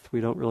path.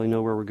 We don't really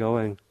know where we're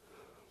going.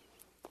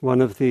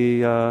 One of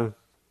the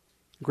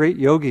great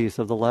yogis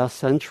of the last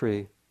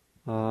century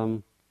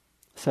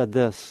said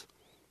this: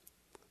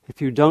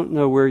 if you don't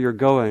know where you're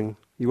going,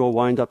 you will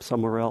wind up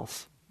somewhere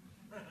else.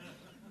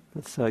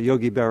 That's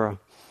Yogi Berra.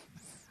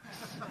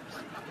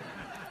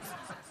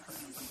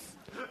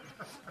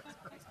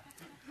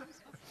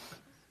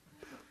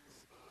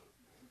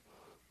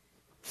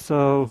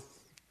 So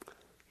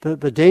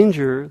the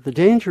danger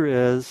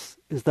is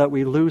that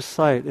we lose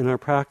sight in our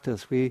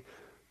practice. We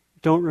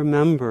don't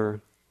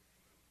remember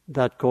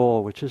that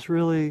goal, which is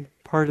really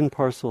part and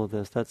parcel of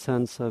this, that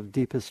sense of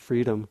deepest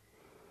freedom.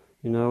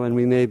 And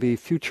we may be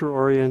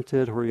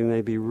future-oriented, or we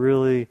may be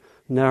really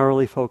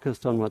narrowly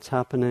focused on what's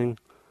happening.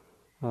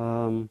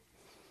 Our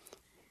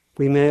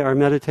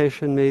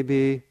meditation may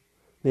be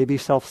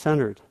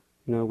self-centered.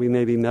 We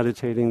may be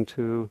meditating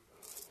to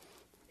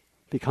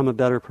become a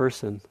better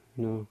person.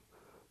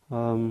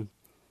 And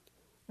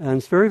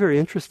it's very, very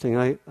interesting.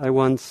 I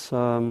once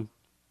had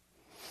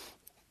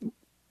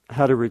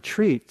a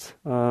retreat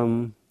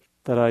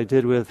that I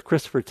did with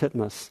Christopher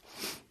Titmuss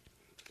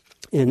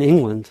in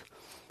England,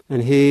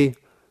 and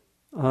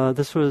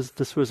this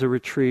was a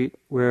retreat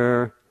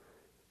where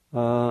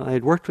I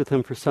had worked with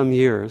him for some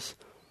years,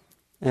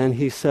 and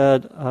he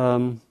said,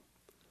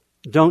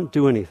 "Don't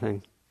do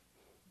anything.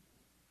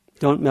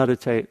 Don't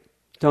meditate.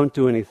 Don't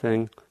do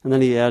anything." And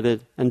then he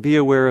added, "And be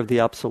aware of the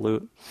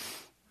absolute."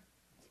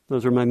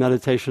 Those were my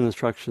meditation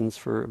instructions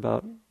for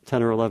about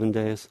 10 or 11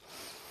 days.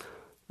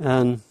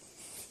 And,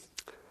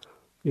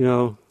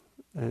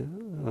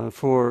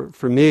 for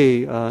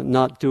me,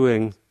 not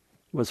doing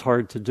was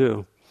hard to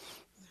do,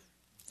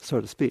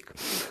 so to speak.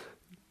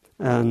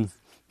 And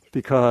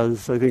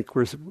because I think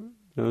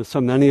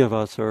so many of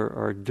us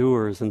are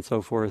doers and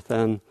so forth,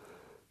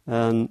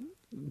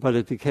 but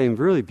it became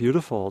really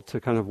beautiful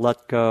to kind of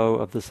let go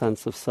of the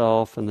sense of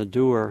self and the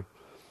doer.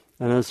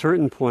 And at a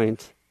certain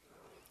point,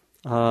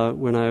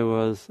 when it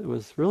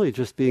was really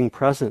just being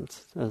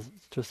present,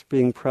 just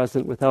being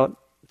present without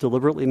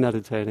deliberately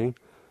meditating,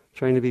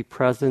 trying to be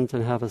present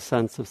and have a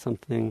sense of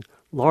something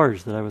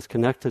large that I was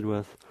connected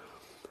with.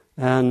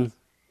 And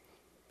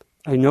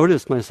I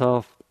noticed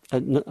myself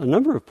at a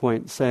number of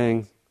points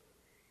saying,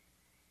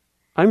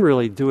 "I'm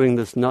really doing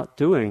this not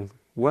doing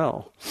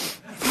well."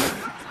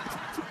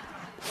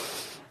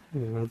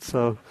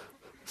 So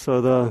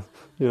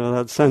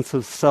that sense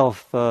of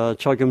self,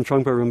 Chogyam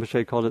Trungpa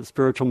Rinpoche called it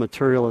spiritual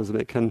materialism.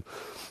 It can,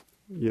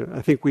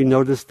 I think we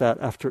notice that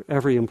after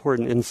every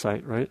important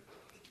insight, right?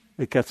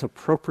 It gets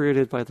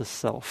appropriated by the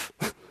self.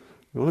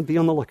 You want to be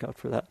on the lookout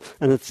for that,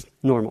 and it's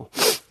normal.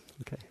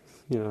 Okay,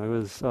 I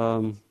was.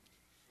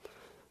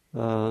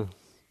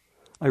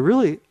 I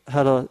really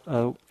had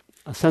a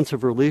sense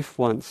of relief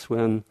once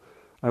when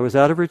I was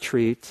at a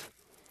retreat.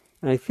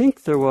 And I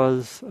think there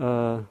was,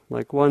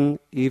 one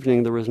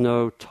evening there was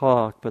no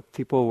talk, but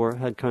people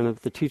had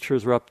the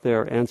teachers were up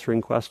there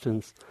answering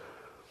questions.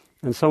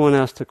 And someone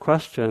asked a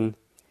question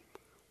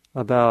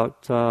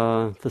about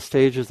the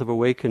stages of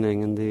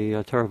awakening in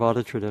the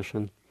Theravada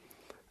tradition.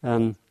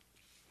 And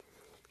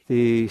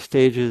the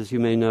stages, you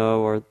may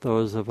know, are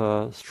those of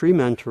a stream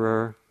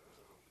enterer,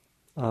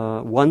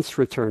 once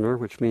returner,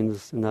 which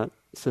means in that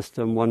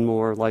system one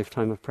more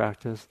lifetime of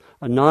practice,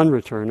 a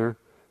non-returner,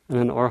 and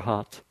an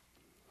arhat.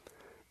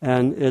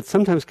 And it's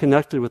sometimes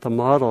connected with a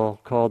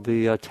model called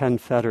the 10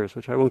 fetters,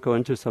 which I won't go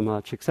into so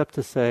much, except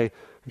to say,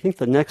 I think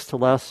the next to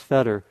last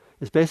fetter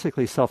is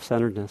basically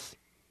self-centeredness.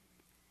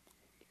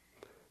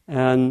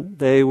 And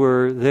they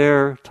were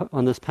there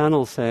on this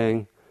panel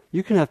saying,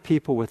 you can have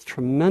people with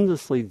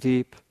tremendously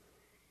deep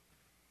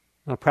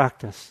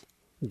practice,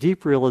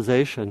 deep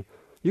realization.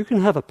 You could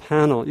have a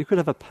panel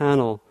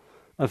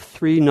of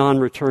 3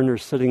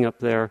 non-returners sitting up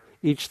there,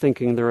 each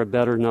thinking they're a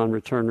better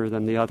non-returner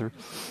than the other.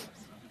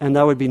 And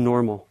that would be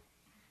normal.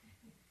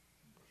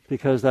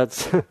 Because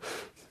for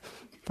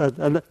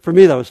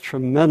me that was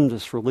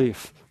tremendous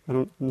relief.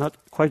 I'm not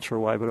quite sure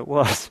why, but it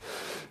was.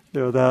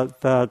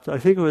 That I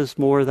think it was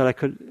more that I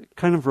could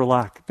kind of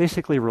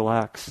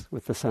relax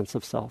with the sense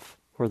of self,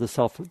 or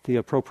the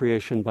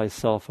appropriation by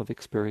self of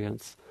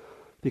experience.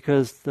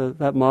 Because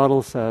that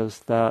model says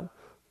that,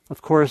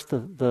 of course,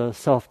 the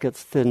self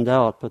gets thinned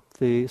out, but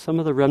some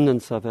of the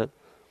remnants of it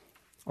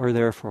are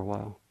there for a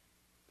while.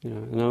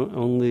 And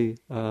only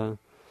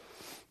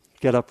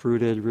get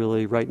uprooted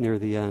really right near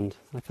the end.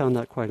 I found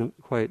that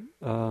quite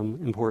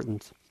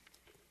important.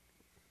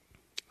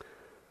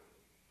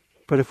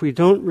 But if we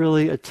don't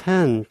really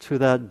attend to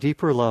that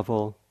deeper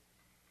level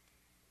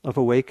of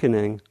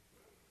awakening,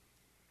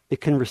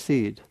 it can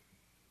recede.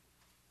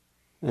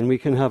 And we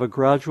can have a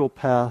gradual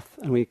path,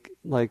 and we,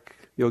 like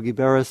Yogi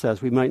Berra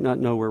says, we might not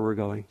know where we're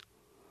going.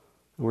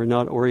 We're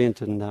not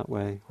oriented in that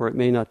way, or it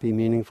may not be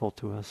meaningful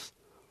to us.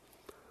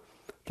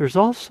 There's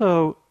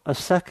also a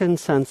second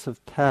sense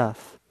of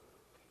path,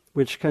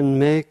 which can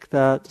make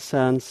that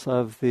sense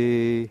of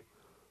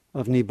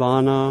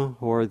nibbana,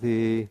 or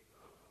the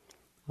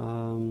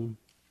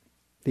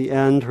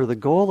end or the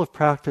goal of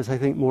practice, I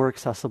think, more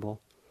accessible.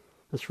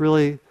 It's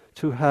really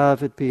to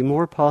have it be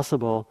more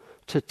possible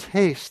to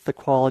taste the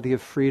quality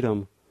of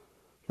freedom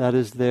that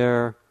is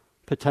there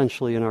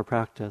potentially in our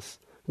practice,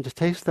 and to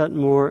taste that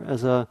more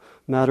as a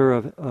matter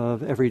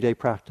of everyday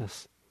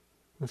practice.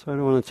 That's what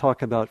I want to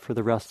talk about for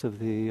the rest of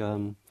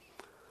the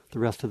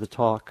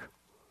talk.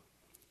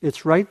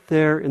 It's right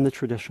there in the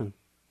tradition.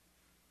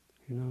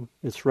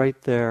 It's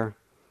right there.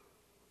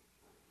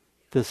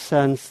 The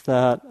sense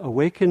that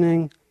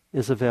awakening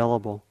is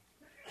available.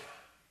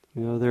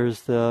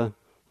 There's I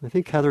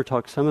think Heather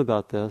talked some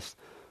about this.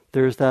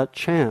 There's that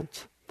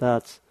chant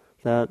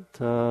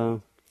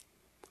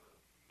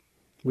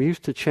we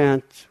used to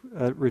chant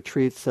at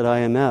retreats at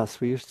IMS.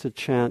 We used to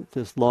chant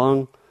this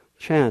long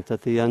chant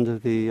at the end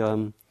of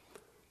the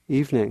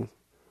evening,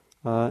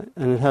 and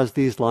it has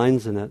these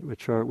lines in it,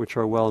 which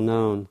are well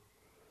known.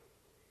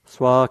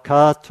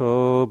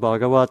 Swakato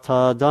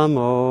Bhagavata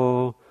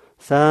Dhammo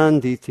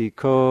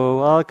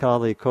Sanditiko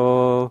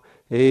Akaliko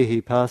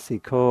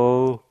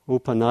Ehipasiko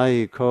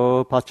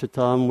Upanayiko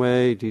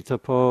Pachitamwe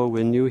Ditapo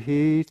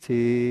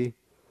Vinyuhiti.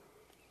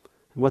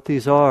 What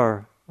these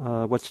are,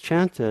 what's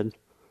chanted,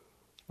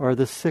 are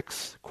the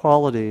 6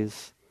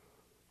 qualities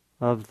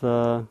of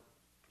the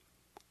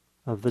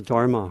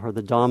Dharma or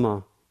the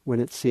Dhamma when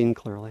it's seen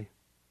clearly.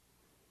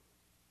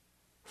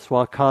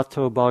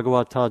 Swakato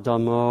Bhagavata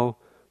Dhammo,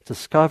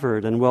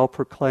 discovered and well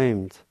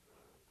proclaimed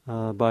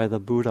by the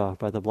Buddha,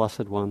 by the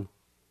Blessed One.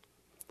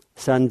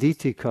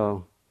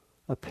 Sanditiko,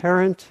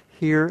 apparent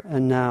here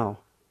and now.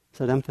 It's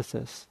that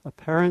emphasis.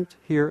 Apparent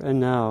here and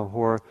now,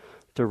 or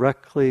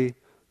directly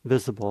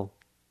visible.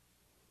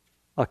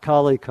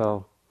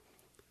 Akaliko,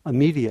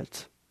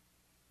 immediate,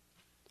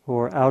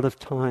 or out of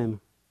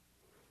time.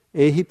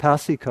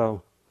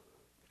 Ehipasiko,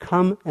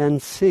 come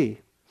and see.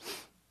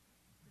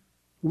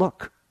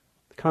 Look,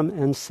 come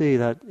and see,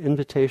 that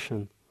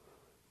invitation.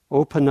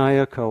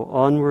 Opanayako,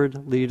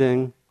 onward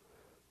leading.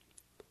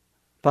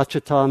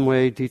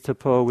 Bachitamwe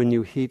ditapo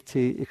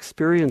vinyuhiti,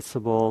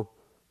 experienceable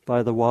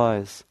by the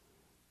wise.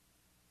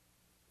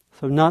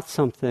 So not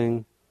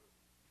something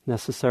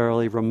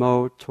necessarily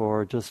remote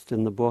or just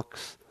in the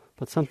books,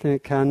 but something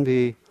that can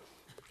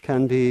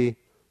be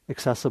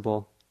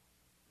accessible.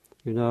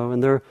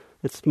 And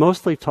it's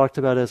mostly talked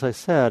about, as I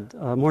said,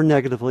 more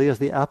negatively as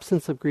the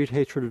absence of greed,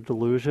 hatred, or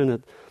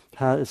delusion.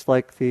 It's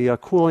like the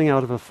cooling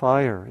out of a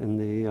fire in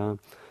the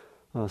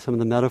some of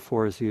the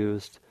metaphors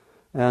used.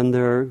 And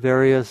there are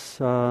various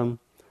other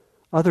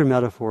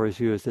metaphors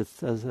used.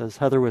 It's, as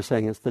Heather was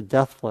saying, it's the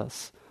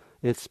deathless.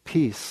 It's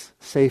peace,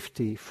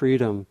 safety,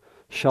 freedom,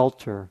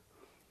 shelter.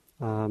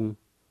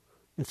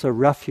 It's a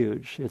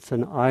refuge. It's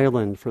an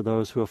island for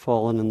those who have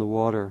fallen in the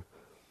water.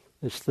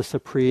 It's the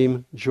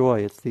supreme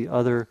joy. It's the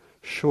other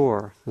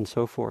shore, and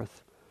so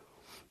forth.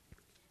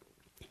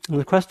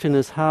 And the question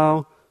is,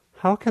 how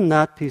can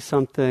that be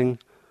something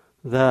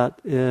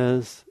that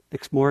is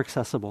more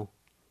accessible?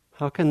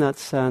 How can that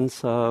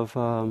sense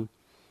of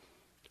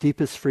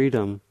deepest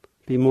freedom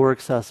be more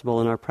accessible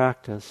in our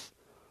practice?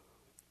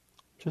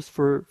 Just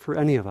for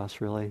any of us,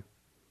 really.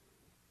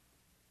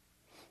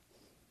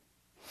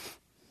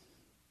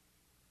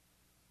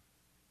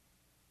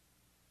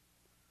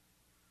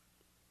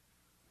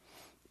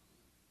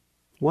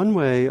 One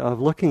way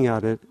of looking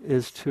at it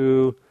is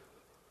to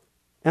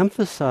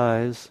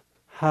emphasize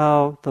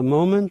how the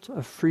moment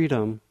of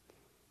freedom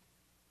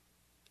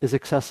is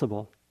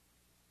accessible.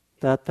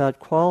 That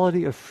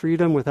quality of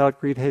freedom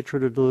without greed,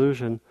 hatred, or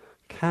delusion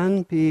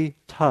can be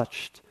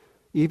touched,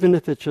 even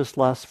if it just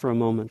lasts for a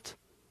moment.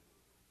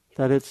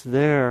 That it's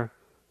there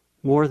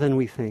more than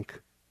we think,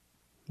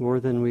 more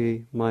than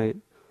we might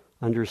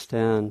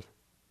understand.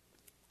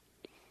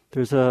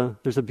 There's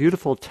a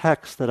beautiful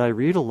text that I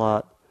read a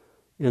lot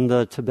in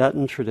the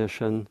Tibetan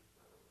tradition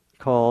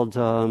called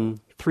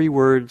 3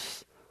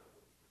 Words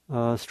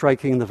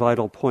Striking the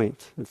Vital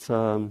Point. It's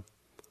a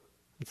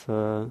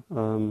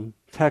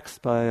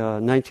text by a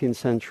 19th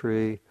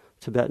century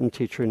Tibetan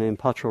teacher named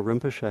Patrul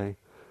Rinpoche.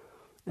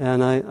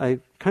 And I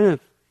kind of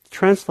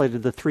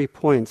translated the 3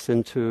 points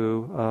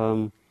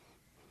into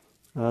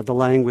the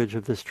language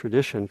of this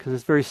tradition, because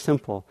it's very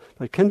simple,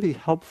 but it can be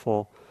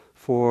helpful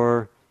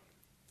for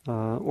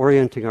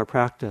orienting our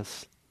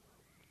practice.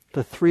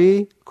 The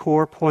 3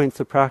 core points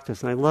of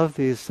practice, and I love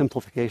these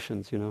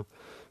simplifications,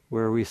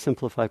 where we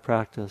simplify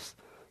practice.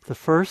 The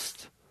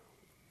first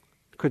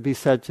could be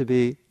said to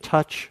be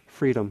touch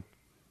freedom,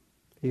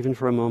 even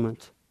for a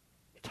moment.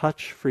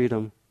 Touch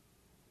freedom.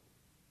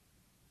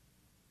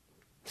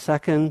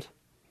 Second,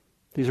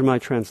 these are my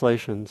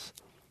translations.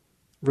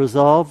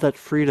 Resolve that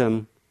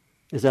freedom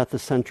is at the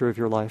center of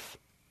your life.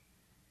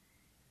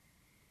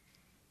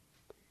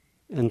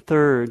 And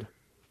third,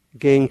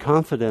 gain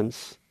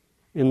confidence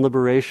in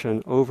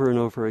liberation over and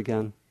over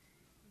again.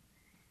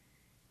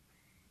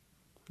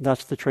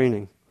 That's the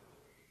training.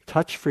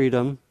 Touch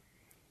freedom.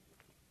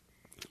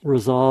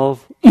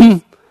 Resolve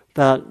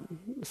that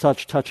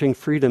such touching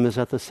freedom is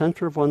at the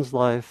center of one's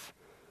life.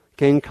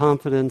 Gain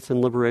confidence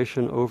in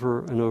liberation over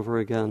and over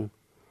again.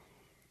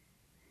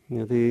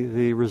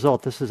 The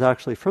result, this is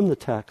actually from the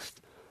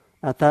text.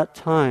 At that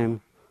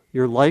time,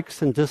 your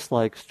likes and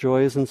dislikes,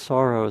 joys and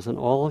sorrows, and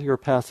all your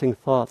passing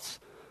thoughts,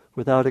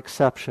 without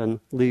exception,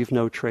 leave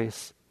no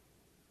trace.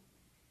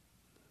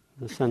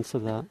 The sense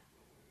of that.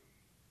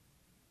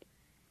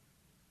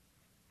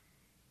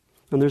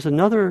 And there's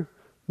another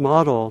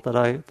model that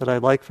I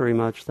like very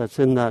much that's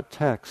in that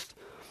text,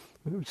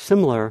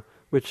 similar,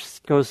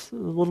 which goes a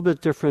little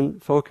bit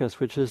different focus,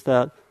 which is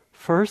that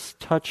first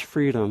touch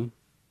freedom,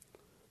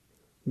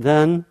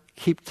 then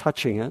keep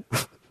touching it.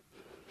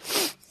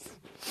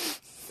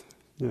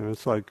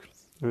 It's like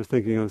I was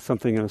thinking of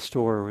something in a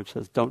store which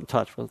says, don't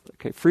touch. Well,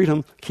 okay,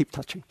 freedom, keep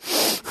touching.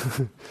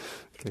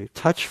 Okay,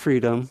 touch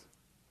freedom,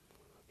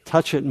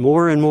 touch it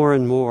more and more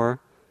and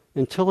more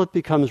until it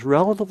becomes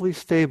relatively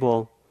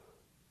stable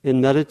in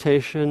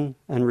meditation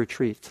and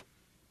retreat.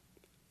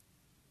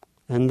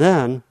 And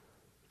then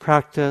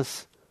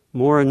practice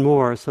more and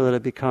more so that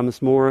it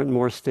becomes more and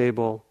more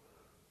stable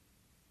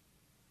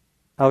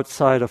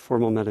outside of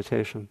formal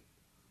meditation.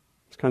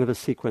 It's kind of a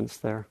sequence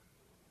there.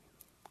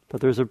 But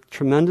there's a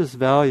tremendous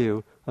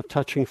value of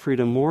touching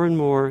freedom more and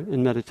more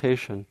in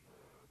meditation.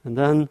 And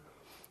then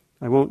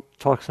I won't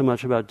talk so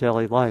much about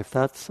daily life.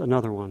 That's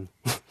another one.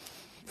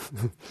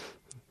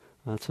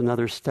 That's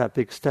another step,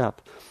 big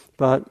step.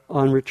 But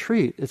on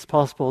retreat, it's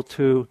possible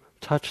to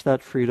touch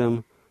that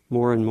freedom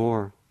more and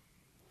more.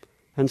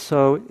 And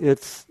so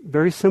it's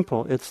very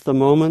simple. It's the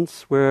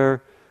moments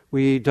where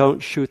we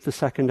don't shoot the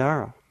second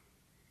arrow,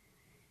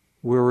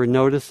 where we're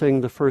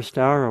noticing the first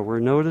arrow. We're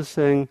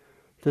noticing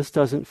this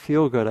doesn't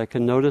feel good. I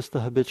can notice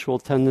the habitual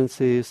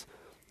tendencies,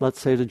 let's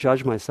say, to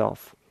judge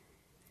myself.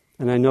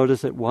 And I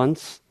notice it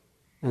once,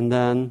 and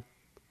then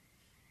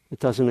it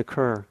doesn't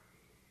occur,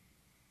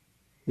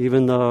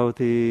 even though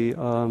the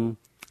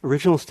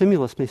original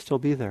stimulus may still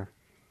be there.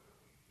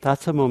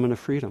 That's a moment of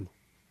freedom,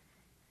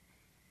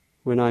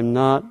 when I'm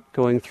not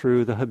going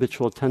through the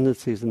habitual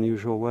tendencies in the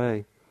usual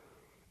way.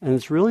 And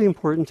it's really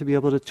important to be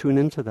able to tune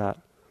into that.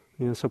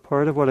 So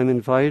part of what I'm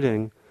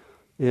inviting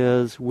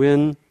is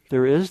when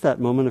there is that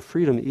moment of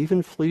freedom,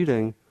 even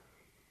fleeting,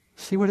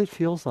 see what it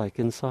feels like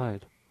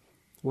inside.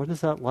 What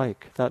is that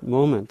like, that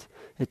moment?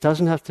 It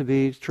doesn't have to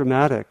be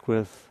dramatic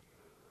with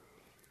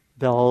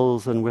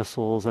bells and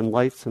whistles and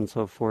lights and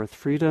so forth.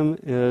 Freedom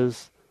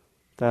is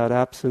that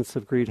absence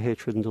of greed,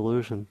 hatred, and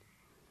delusion.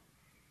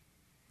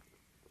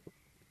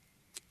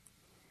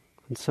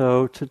 And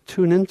so to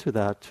tune into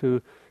that,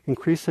 to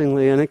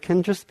increasingly, and it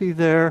can just be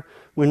there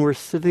when we're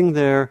sitting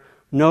there,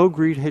 no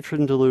greed, hatred,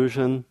 and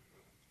delusion,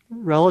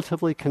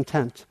 relatively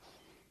content,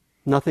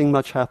 nothing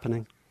much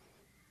happening.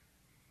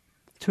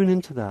 Tune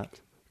into that.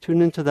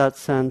 Tune into that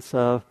sense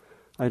of,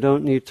 I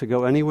don't need to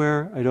go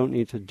anywhere, I don't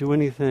need to do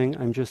anything,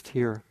 I'm just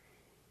here.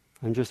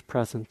 I'm just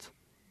present.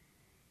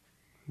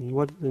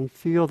 And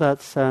feel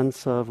that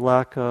sense of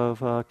lack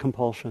of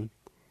compulsion.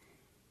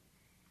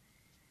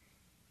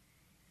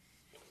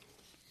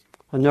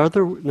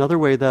 Another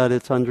way that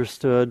it's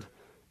understood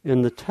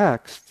in the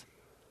text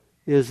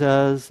is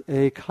as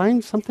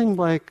something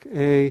like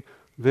a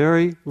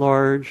very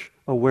large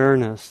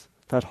awareness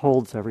that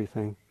holds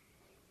everything.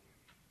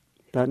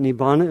 That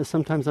Nibbana is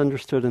sometimes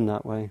understood in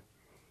that way.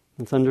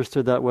 It's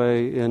understood that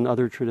way in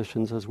other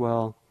traditions as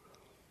well.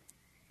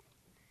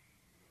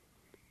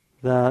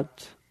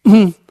 That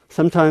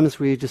sometimes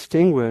we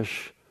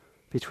distinguish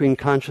between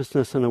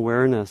consciousness and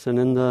awareness, and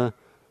in the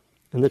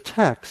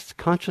text,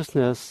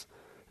 consciousness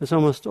is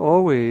almost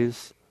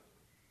always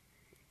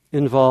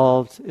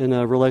involved in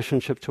a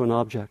relationship to an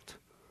object.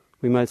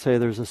 We might say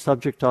there's a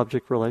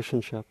subject-object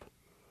relationship.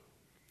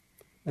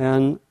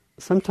 And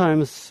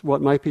sometimes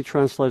what might be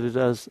translated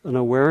as an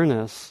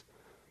awareness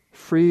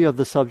free of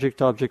the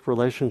subject-object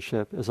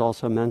relationship is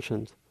also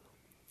mentioned.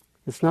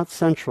 It's not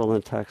central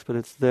in the text, but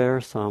it's there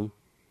some.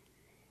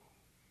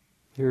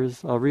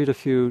 I'll read a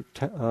few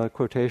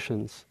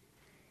quotations.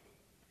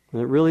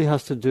 And it really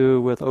has to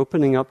do with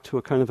opening up to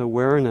a kind of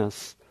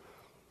awareness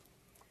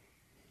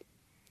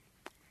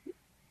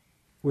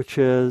which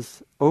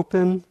is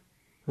open,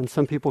 and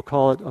some people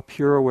call it a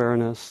pure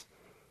awareness,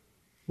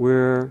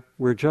 where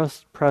we're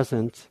just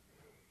present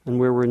and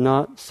where we're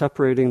not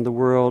separating the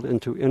world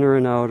into inner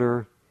and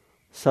outer,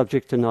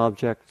 subject and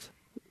object,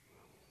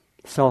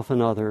 self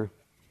and other,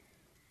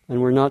 and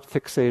we're not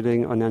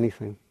fixating on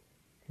anything.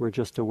 We're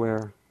just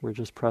aware, we're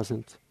just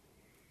present.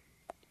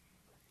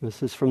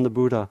 This is from the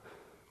Buddha.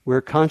 Where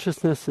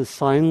consciousness is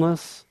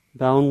signless,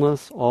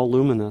 boundless, all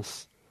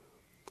luminous,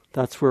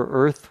 that's where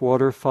earth,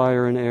 water,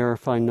 fire, and air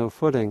find no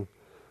footing.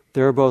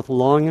 They're both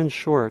long and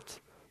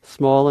short,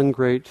 small and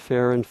great,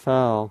 fair and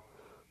foul.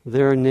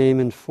 Their name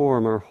and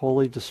form are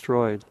wholly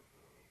destroyed.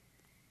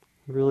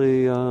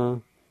 Really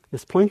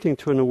is pointing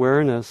to an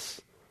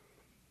awareness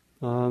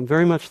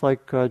very much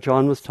like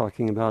John was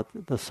talking about,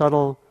 the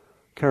subtle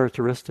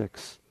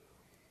characteristics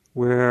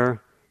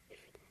where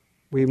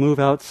we move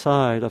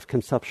outside of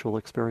conceptual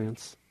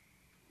experience.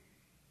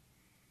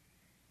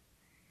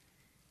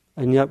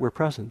 And yet we're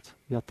present,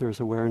 yet there's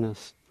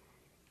awareness.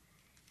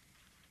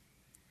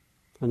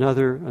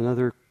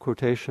 Another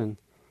quotation,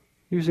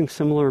 using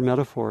similar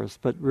metaphors,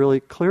 but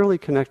really clearly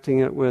connecting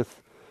it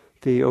with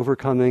the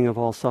overcoming of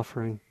all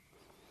suffering.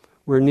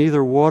 Where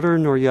neither water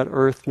nor yet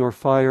earth nor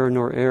fire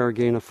nor air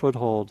gain a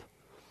foothold.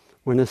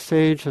 When a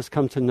sage has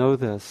come to know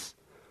this,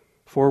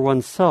 for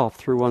oneself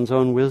through one's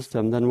own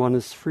wisdom, then one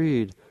is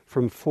freed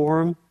from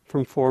form,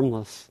 from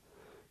formless,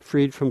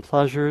 freed from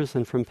pleasures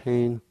and from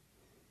pain.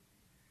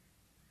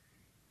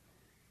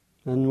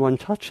 And one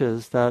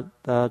touches that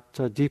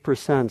deeper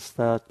sense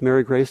that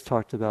Mary Grace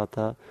talked about,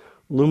 that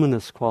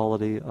luminous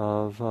quality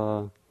of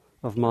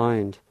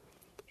mind,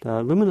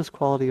 the luminous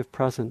quality of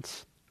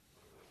presence.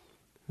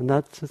 And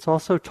it's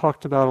also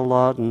talked about a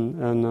lot,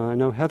 and I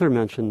know Heather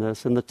mentioned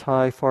this, in the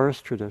Thai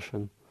forest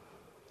tradition.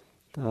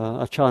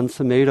 Achan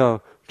Samedo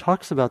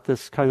talks about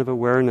this kind of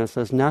awareness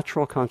as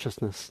natural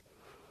consciousness.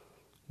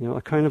 A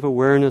kind of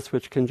awareness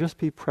which can just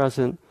be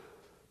present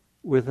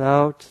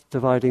without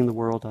dividing the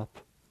world up,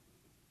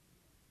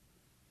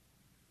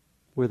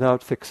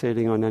 without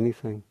fixating on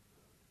anything.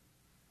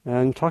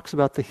 And talks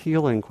about the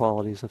healing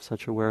qualities of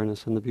such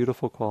awareness and the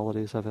beautiful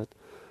qualities of it.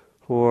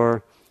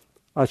 Or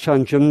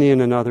Achan Jimnian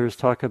and others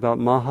talk about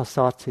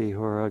Mahasati,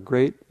 or a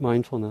great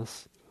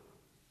mindfulness.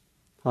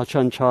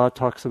 Achan Cha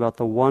talks about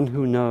the one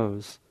who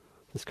knows,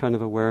 this kind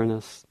of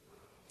awareness.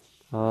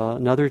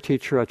 Another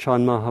teacher,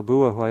 Achan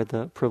Mahabua, who I had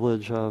the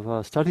privilege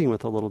of studying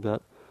with a little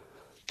bit,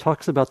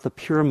 talks about the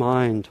pure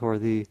mind, or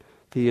the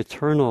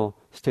eternal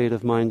state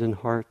of mind and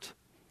heart.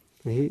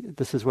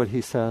 This is what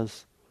he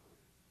says.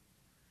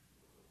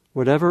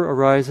 Whatever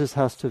arises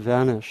has to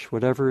vanish.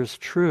 Whatever is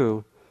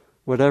true,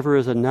 whatever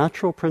is a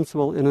natural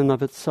principle in and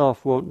of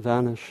itself won't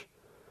vanish.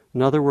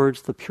 In other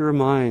words, the pure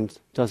mind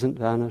doesn't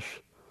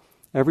vanish.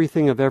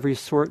 Everything of every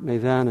sort may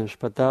vanish,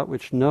 but that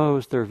which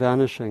knows their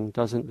vanishing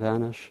doesn't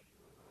vanish.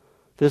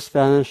 This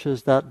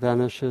vanishes, that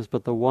vanishes,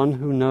 but the one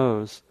who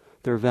knows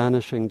their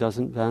vanishing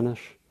doesn't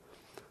vanish.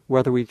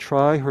 Whether we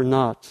try or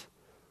not,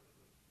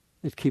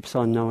 it keeps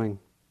on knowing.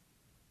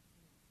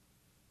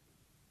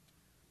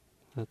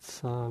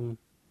 That's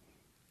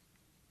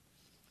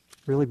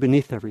really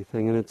beneath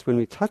everything, and it's when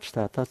we touch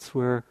that, that's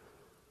where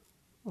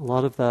a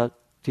lot of that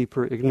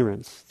deeper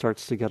ignorance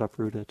starts to get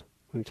uprooted.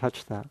 When we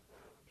touch that,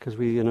 because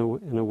we, in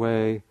a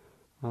way,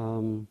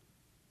 aren't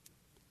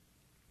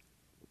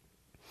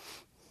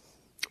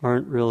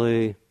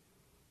really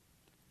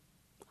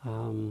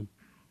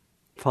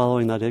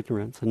following that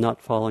ignorance and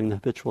not following the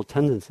habitual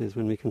tendencies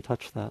when we can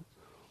touch that.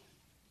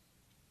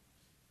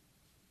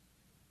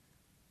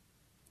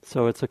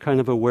 So it's a kind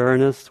of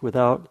awareness at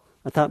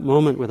that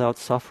moment, without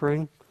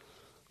suffering,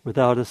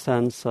 without a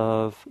sense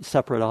of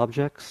separate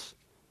objects,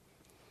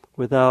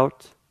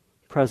 without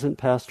present,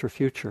 past, or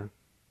future,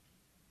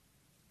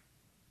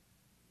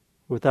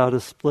 without a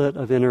split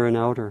of inner and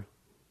outer.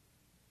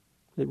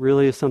 It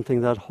really is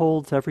something that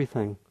holds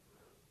everything,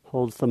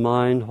 holds the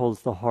mind,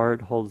 holds the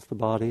heart, holds the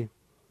body.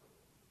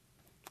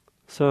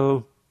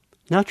 So,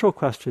 natural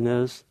question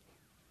is,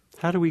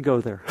 how do we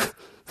go there?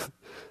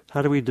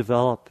 How do we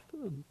develop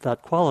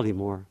that quality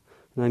more?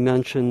 And I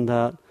mentioned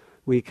that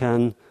we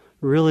can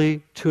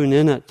really tune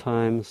in at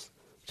times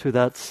to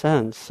that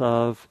sense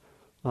of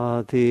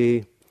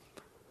the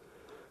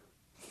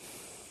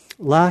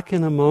lack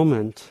in a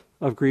moment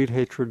of greed,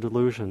 hatred,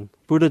 delusion.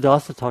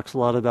 Buddhadasa talks a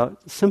lot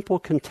about simple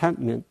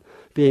contentment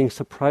being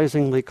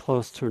surprisingly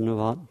close to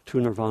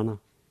nirvana.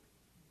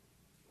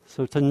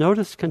 So to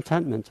notice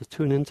contentment, to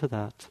tune into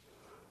that.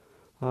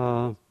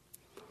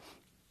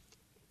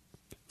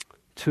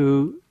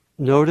 To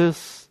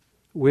notice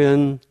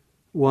when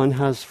one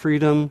has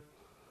freedom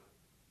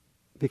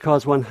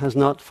because one has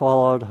not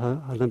followed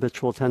an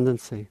habitual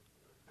tendency,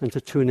 and to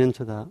tune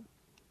into that.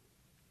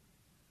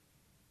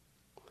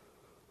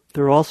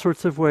 There are all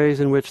sorts of ways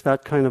in which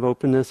that kind of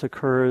openness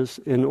occurs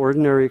in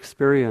ordinary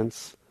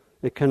experience.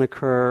 It can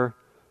occur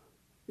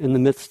in the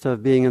midst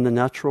of being in the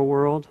natural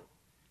world.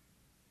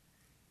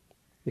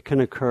 It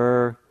can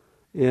occur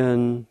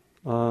for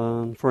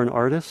an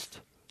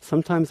artist.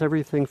 Sometimes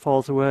everything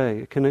falls away.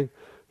 It can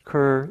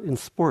occur in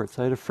sports.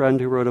 I had a friend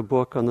who wrote a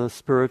book on the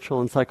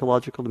spiritual and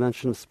psychological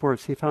dimension of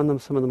sports. He found them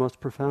some of the most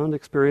profound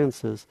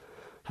experiences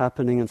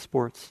happening in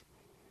sports.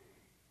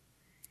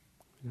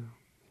 Yeah.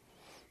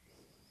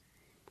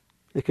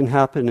 It can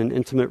happen in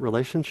intimate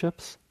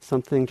relationships.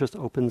 Something just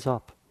opens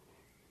up.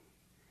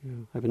 I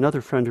have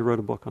another friend who wrote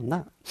a book on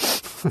that.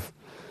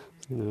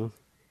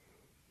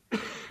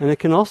 And it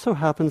can also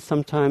happen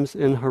sometimes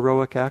in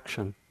heroic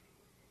action.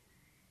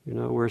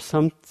 Where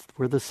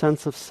the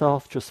sense of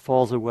self just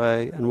falls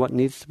away and what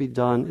needs to be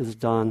done is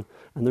done,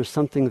 and there's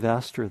something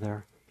vaster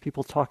there.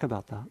 People talk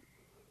about that.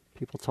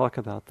 People talk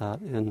about that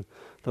in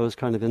those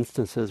kind of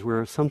instances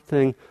where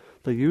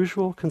the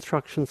usual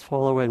constructions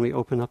fall away and we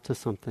open up to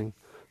something.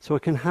 So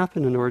it can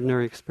happen in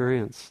ordinary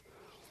experience.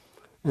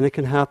 And it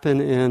can happen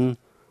in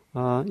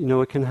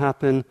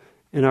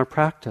our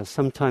practice.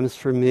 Sometimes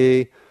for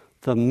me,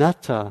 the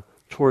metta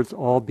towards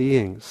all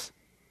beings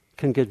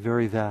can get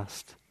very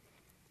vast.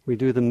 We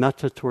do the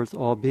metta towards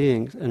all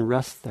beings and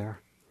rest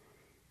there.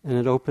 And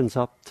it opens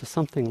up to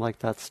something like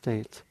that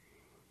state,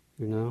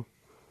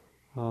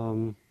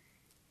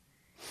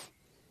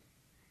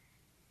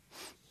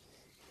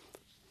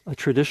 A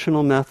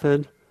traditional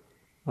method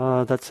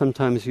that's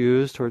sometimes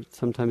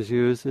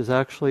used is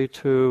actually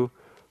to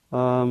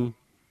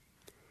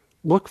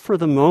look for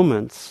the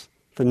moments,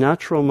 the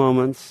natural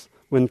moments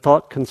when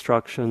thought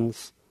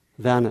constructions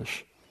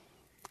vanish.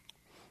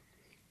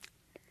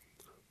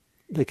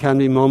 There can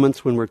be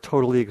moments when we're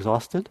totally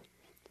exhausted,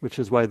 which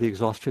is why the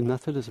exhaustion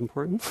method is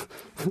important.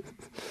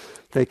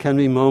 There can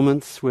be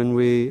moments when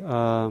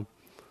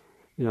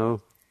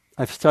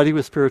I've studied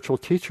with spiritual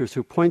teachers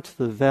who point to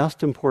the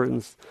vast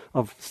importance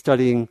of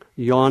studying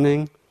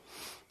yawning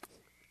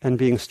and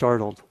being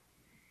startled.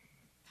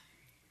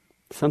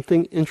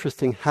 Something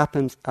interesting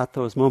happens at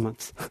those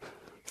moments.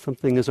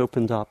 Something is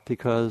opened up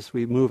because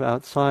we move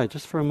outside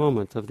just for a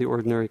moment of the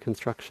ordinary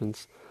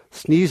constructions.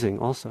 Sneezing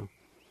also.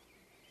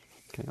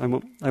 Okay,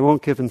 I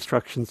won't give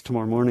instructions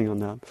tomorrow morning on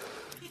that,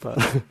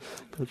 but,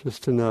 but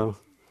just to know,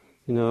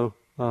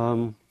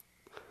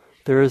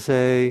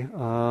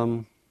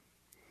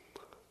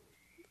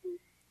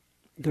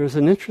 there's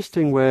an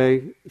interesting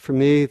way for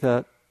me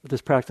that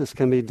this practice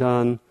can be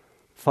done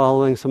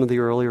following some of the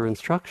earlier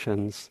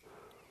instructions,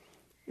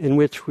 in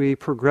which we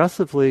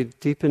progressively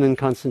deepen in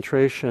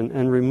concentration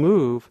and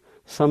remove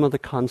some of the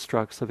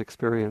constructs of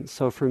experience.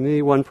 So for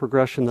me, one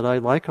progression that I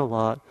like a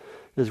lot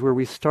is where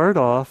we start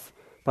off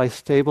by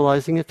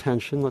stabilizing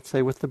attention, let's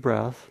say with the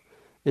breath.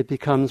 It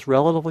becomes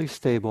relatively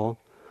stable,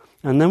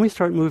 and then we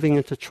start moving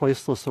into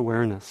choiceless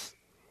awareness,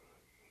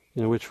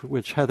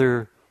 which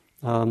Heather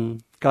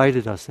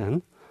guided us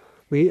in.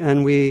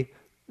 We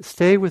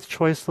stay with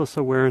choiceless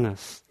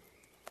awareness,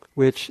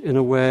 which in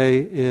a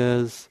way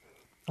is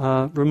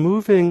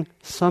removing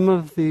some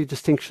of the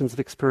distinctions of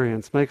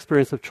experience. My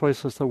experience of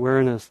choiceless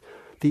awareness,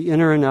 the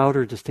inner and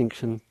outer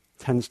distinction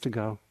tends to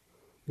go,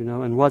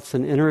 and what's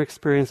an inner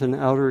experience and an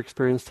outer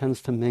experience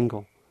tends to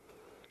mingle,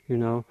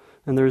 and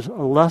there's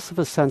less of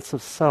a sense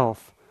of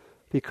self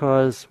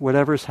because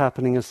whatever's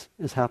happening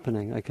is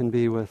happening. I can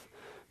be with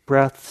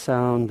breath,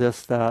 sound,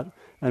 this, that,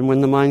 and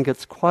when the mind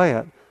gets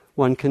quiet,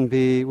 one can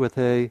be with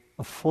a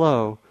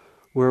flow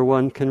where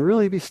one can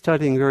really be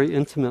studying very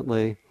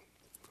intimately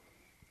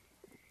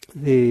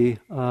the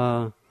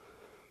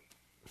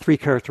three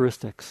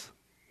characteristics.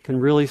 Can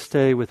really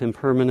stay with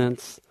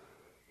impermanence.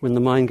 When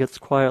the mind gets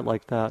quiet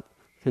like that,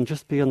 can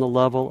just be on the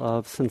level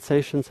of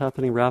sensations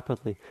happening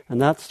rapidly.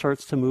 And that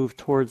starts to move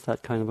towards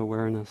that kind of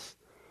awareness.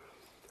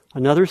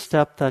 Another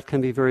step that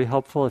can be very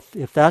helpful,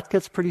 if that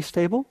gets pretty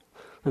stable,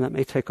 and that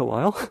may take a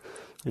while.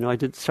 I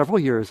did several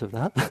years of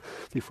that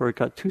before it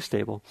got too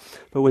stable.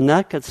 But when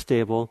that gets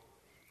stable,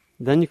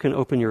 then you can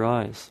open your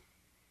eyes.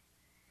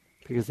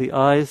 Because the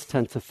eyes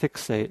tend to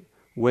fixate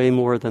way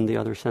more than the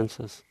other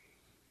senses.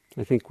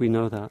 I think we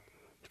know that.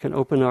 You can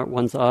open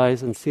one's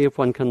eyes and see if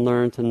one can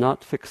learn to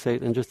not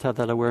fixate and just have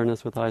that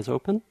awareness with eyes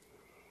open.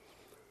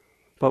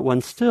 But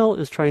one still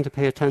is trying to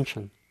pay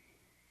attention.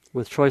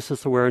 With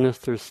choiceless awareness,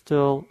 there's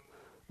still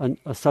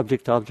a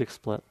subject-object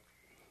split.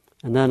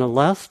 And then a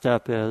last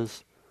step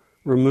is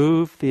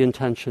remove the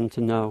intention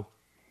to know.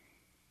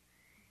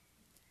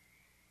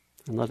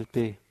 And let it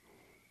be.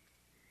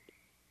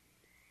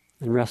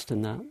 And rest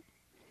in that.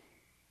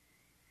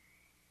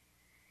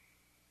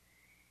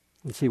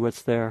 And see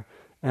what's there.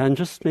 And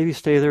just maybe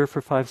stay there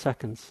for 5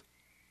 seconds.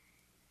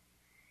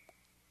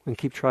 And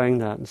keep trying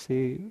that and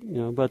see,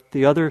 but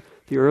the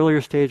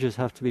earlier stages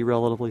have to be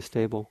relatively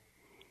stable.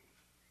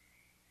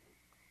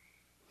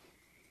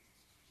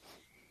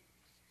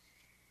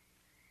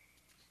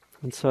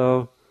 And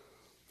so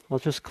I'll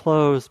just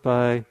close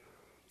by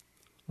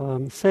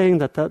saying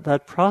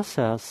that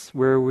process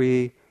where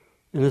we,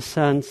 in a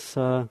sense,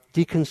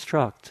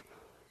 deconstruct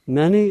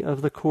many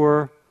of the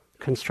core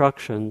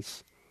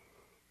constructions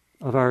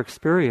of our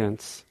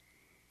experience,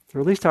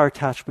 or at least our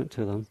attachment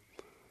to them.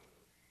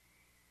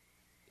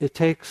 It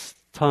takes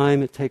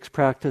time, it takes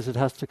practice, it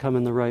has to come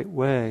in the right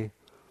way.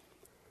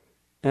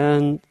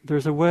 And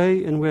there's a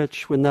way in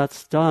which, when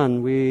that's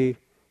done, we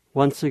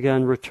once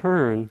again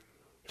return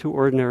to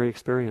ordinary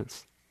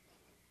experience.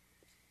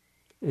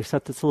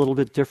 Except it's a little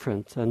bit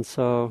different. And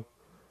so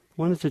I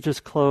wanted to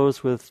just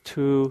close with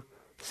 2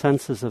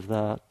 senses of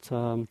that.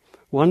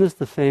 One is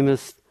the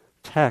famous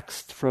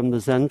text from the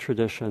Zen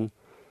tradition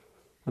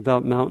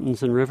about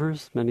mountains and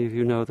rivers. Many of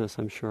you know this,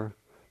 I'm sure.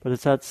 But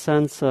it's that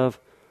sense of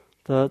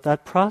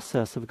that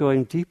process of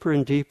going deeper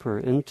and deeper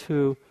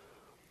into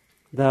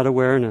that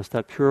awareness,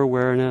 that pure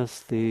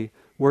awareness, the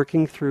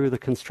working through the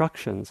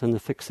constructions and the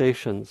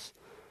fixations,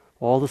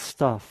 all the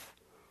stuff,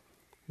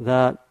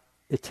 that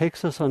it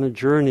takes us on a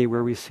journey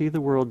where we see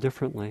the world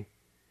differently.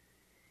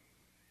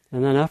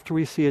 And then after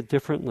we see it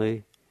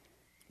differently,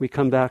 we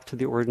come back to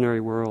the ordinary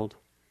world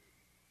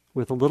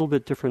with a little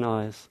bit different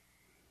eyes.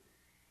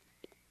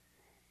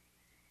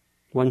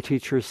 One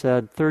teacher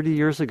said, 30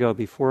 years ago,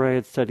 before I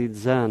had studied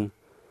Zen,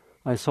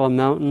 I saw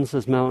mountains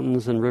as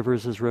mountains and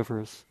rivers as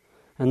rivers.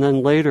 And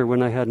then later,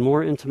 when I had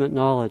more intimate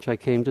knowledge, I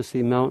came to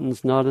see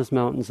mountains not as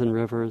mountains and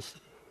rivers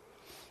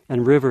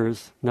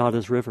not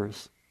as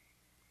rivers.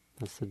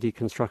 That's the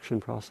deconstruction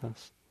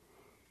process.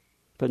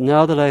 But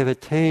now that I have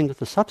attained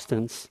the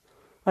substance,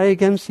 I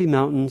again see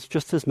mountains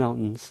just as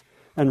mountains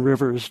and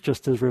rivers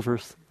just as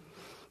rivers.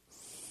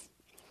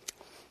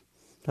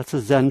 That's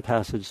a Zen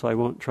passage, so I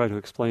won't try to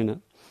explain it.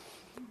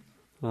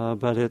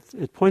 But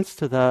it points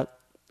to that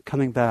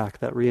coming back,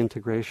 that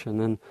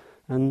reintegration.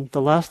 And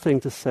the last thing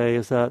to say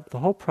is that the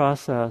whole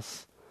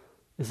process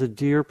is a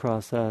dear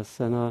process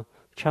and a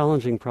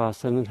challenging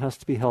process, and it has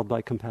to be held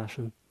by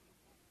compassion,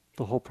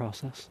 the whole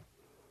process.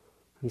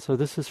 And so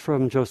this is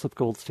from Joseph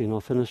Goldstein.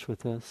 I'll finish with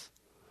this.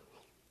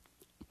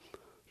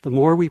 The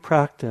more we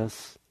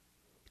practice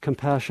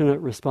compassionate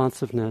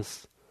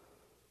responsiveness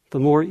the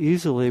more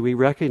easily we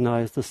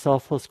recognize the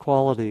selfless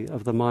quality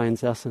of the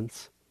mind's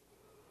essence.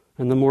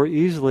 And the more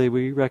easily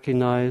we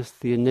recognize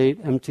the innate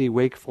empty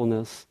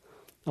wakefulness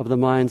of the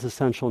mind's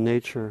essential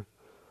nature,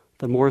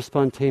 the more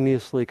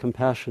spontaneously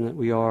compassionate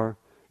we are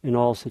in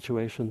all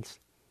situations.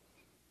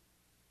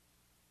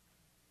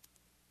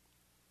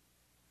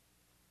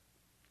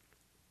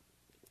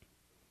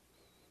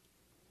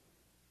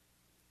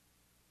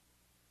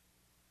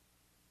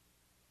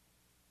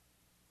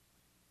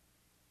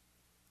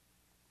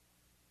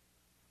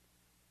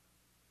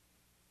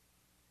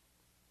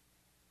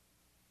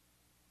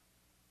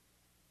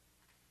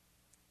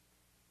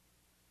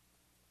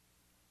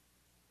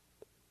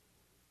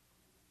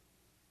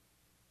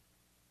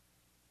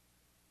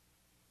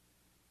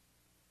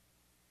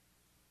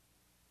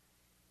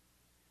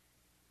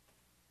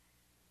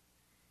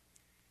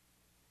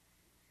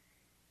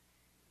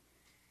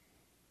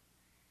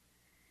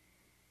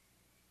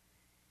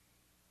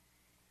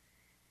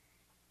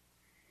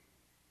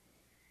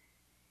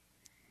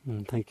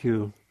 And thank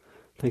you.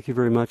 Thank you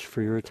very much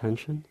for your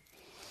attention.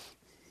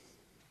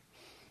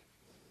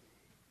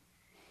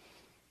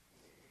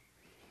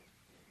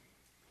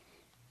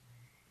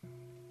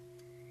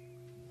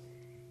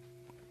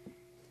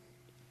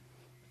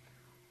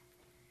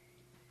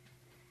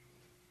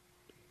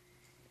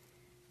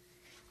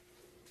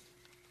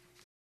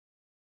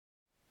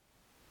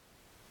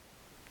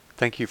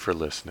 Thank you for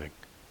listening.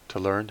 To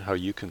learn how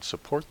you can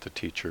support the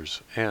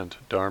teachers and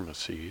Dharma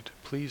Seed,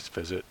 please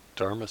visit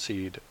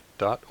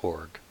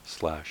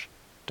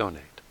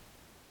dharmaseed.org/donate.